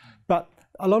 overhead. But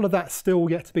a lot of that's still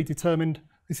yet to be determined.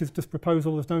 This is just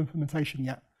proposal, there's no implementation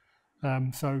yet.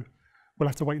 So we'll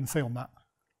have to wait and see on that.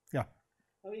 Yeah.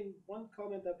 I mean, one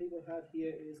comment that people have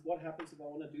here is what happens if I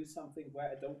want to do something where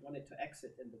I don't want it to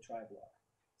exit in the try block.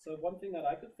 So one thing that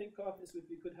I could think of is if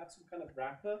we could have some kind of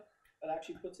wrapper that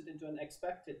actually puts it into an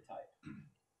expected type.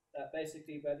 That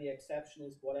basically where the exception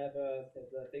is whatever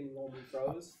the thing normally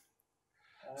throws.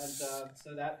 And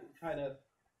so that kind of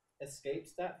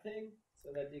escapes that thing so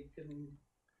that you can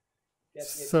get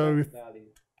the expected value.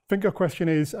 I think your question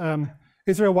is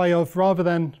there a way of, rather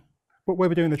than where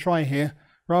we're doing the try here,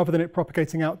 rather than it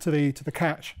propagating out to the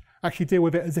catch, actually deal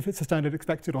with it as if it's a standard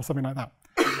expected or something like that.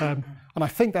 And I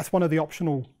think that's one of the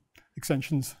optional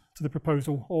extensions to the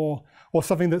proposal, or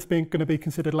something that's going to be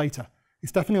considered later.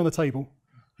 It's definitely on the table.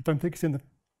 I don't think it's in the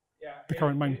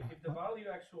current main. If the value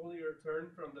actually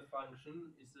returned from the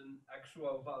function is an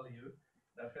actual value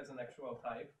that has an actual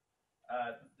type,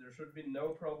 there should be no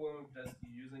problem just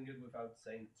using it without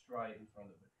saying try in front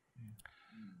of it.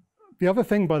 The other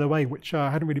thing, by the way, which I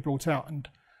hadn't really brought out, and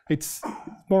it's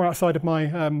more outside of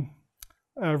my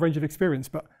range of experience,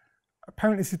 but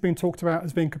apparently this has been talked about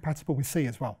as being compatible with C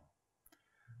as well.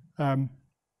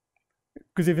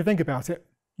 Because if you think about it,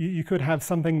 you could have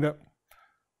something that,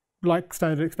 like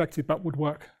standard expected, but would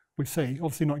work with C,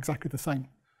 obviously not exactly the same.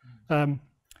 And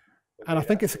I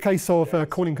think it's a case of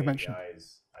calling convention.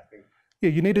 Yeah,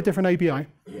 you need a different ABI,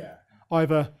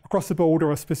 either across the board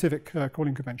or a specific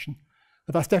calling convention.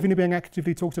 But that's definitely being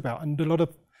actively talked about, and a lot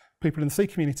of people in the C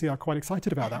community are quite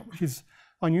excited about that, which is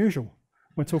unusual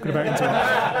when talking about interaction.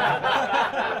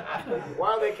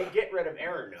 Well, they can get rid of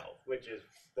error no, which is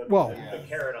the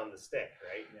carrot on the stick,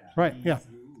 right? Right, yeah.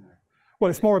 Well,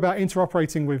 it's more about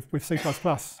interoperating with C++. I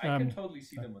can totally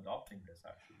see them adopting this,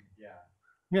 actually.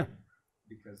 Yeah.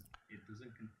 Because it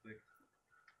doesn't conflict.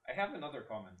 I have another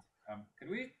comment. Can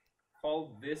we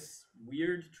call this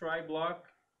weird try block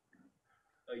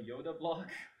a Yoda block?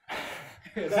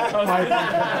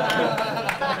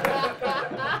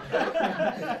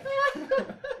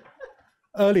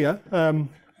 Earlier,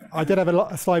 I did have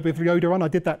a slide with Yoda on. I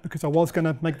did that because I was going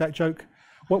to make that joke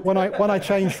when I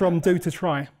changed from do to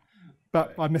try,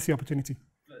 but I missed the opportunity.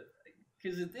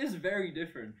 Because it is very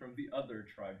different from the other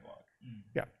try block.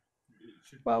 Yeah. It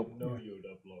should be no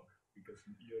Yoda block because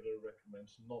Yoda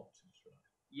recommends not to try.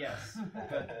 Yes,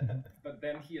 but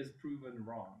then he has proven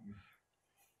wrong.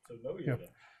 So no Yoda.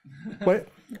 Yeah. Well,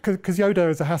 because Yoda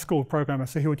is a Haskell programmer,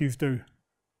 so he would use do.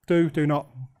 Do not.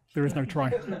 There is no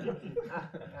try.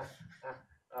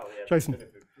 Jason.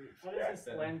 What is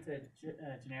this lent to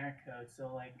generic code?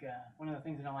 So like one of the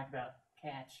things I don't like about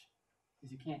catch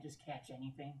is you can't just catch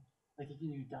anything. Like you can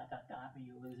do ... but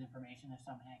you lose information. There's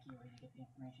some hacky way to get the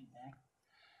information back.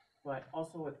 But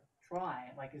also with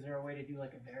try, like is there a way to do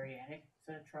like a variadic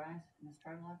set of tries in this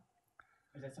try block?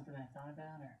 Or is that something I thought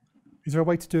about? Or is there a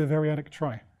way to do a variadic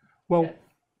try? Well,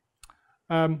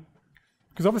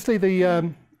 because obviously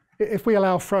if we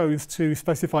allow throws to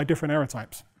specify different error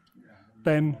types,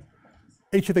 then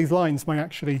each of these lines may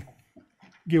actually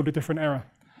yield a different error.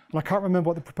 And I can't remember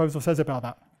what the proposal says about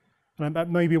that. And that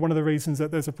may be one of the reasons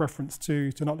that there's a preference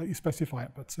to not let you specify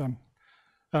it. But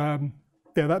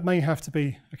yeah, that may have to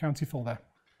be accounted for there.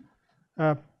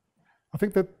 I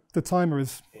think that the timer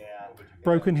is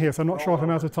broken here, so I'm not sure if I'm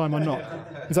out of time or not.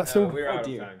 Is that still? We're out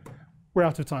of time. We're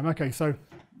out of time. Okay, so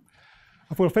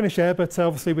I thought we'll finish here, but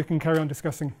obviously we can carry on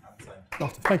discussing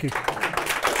after. Thank you.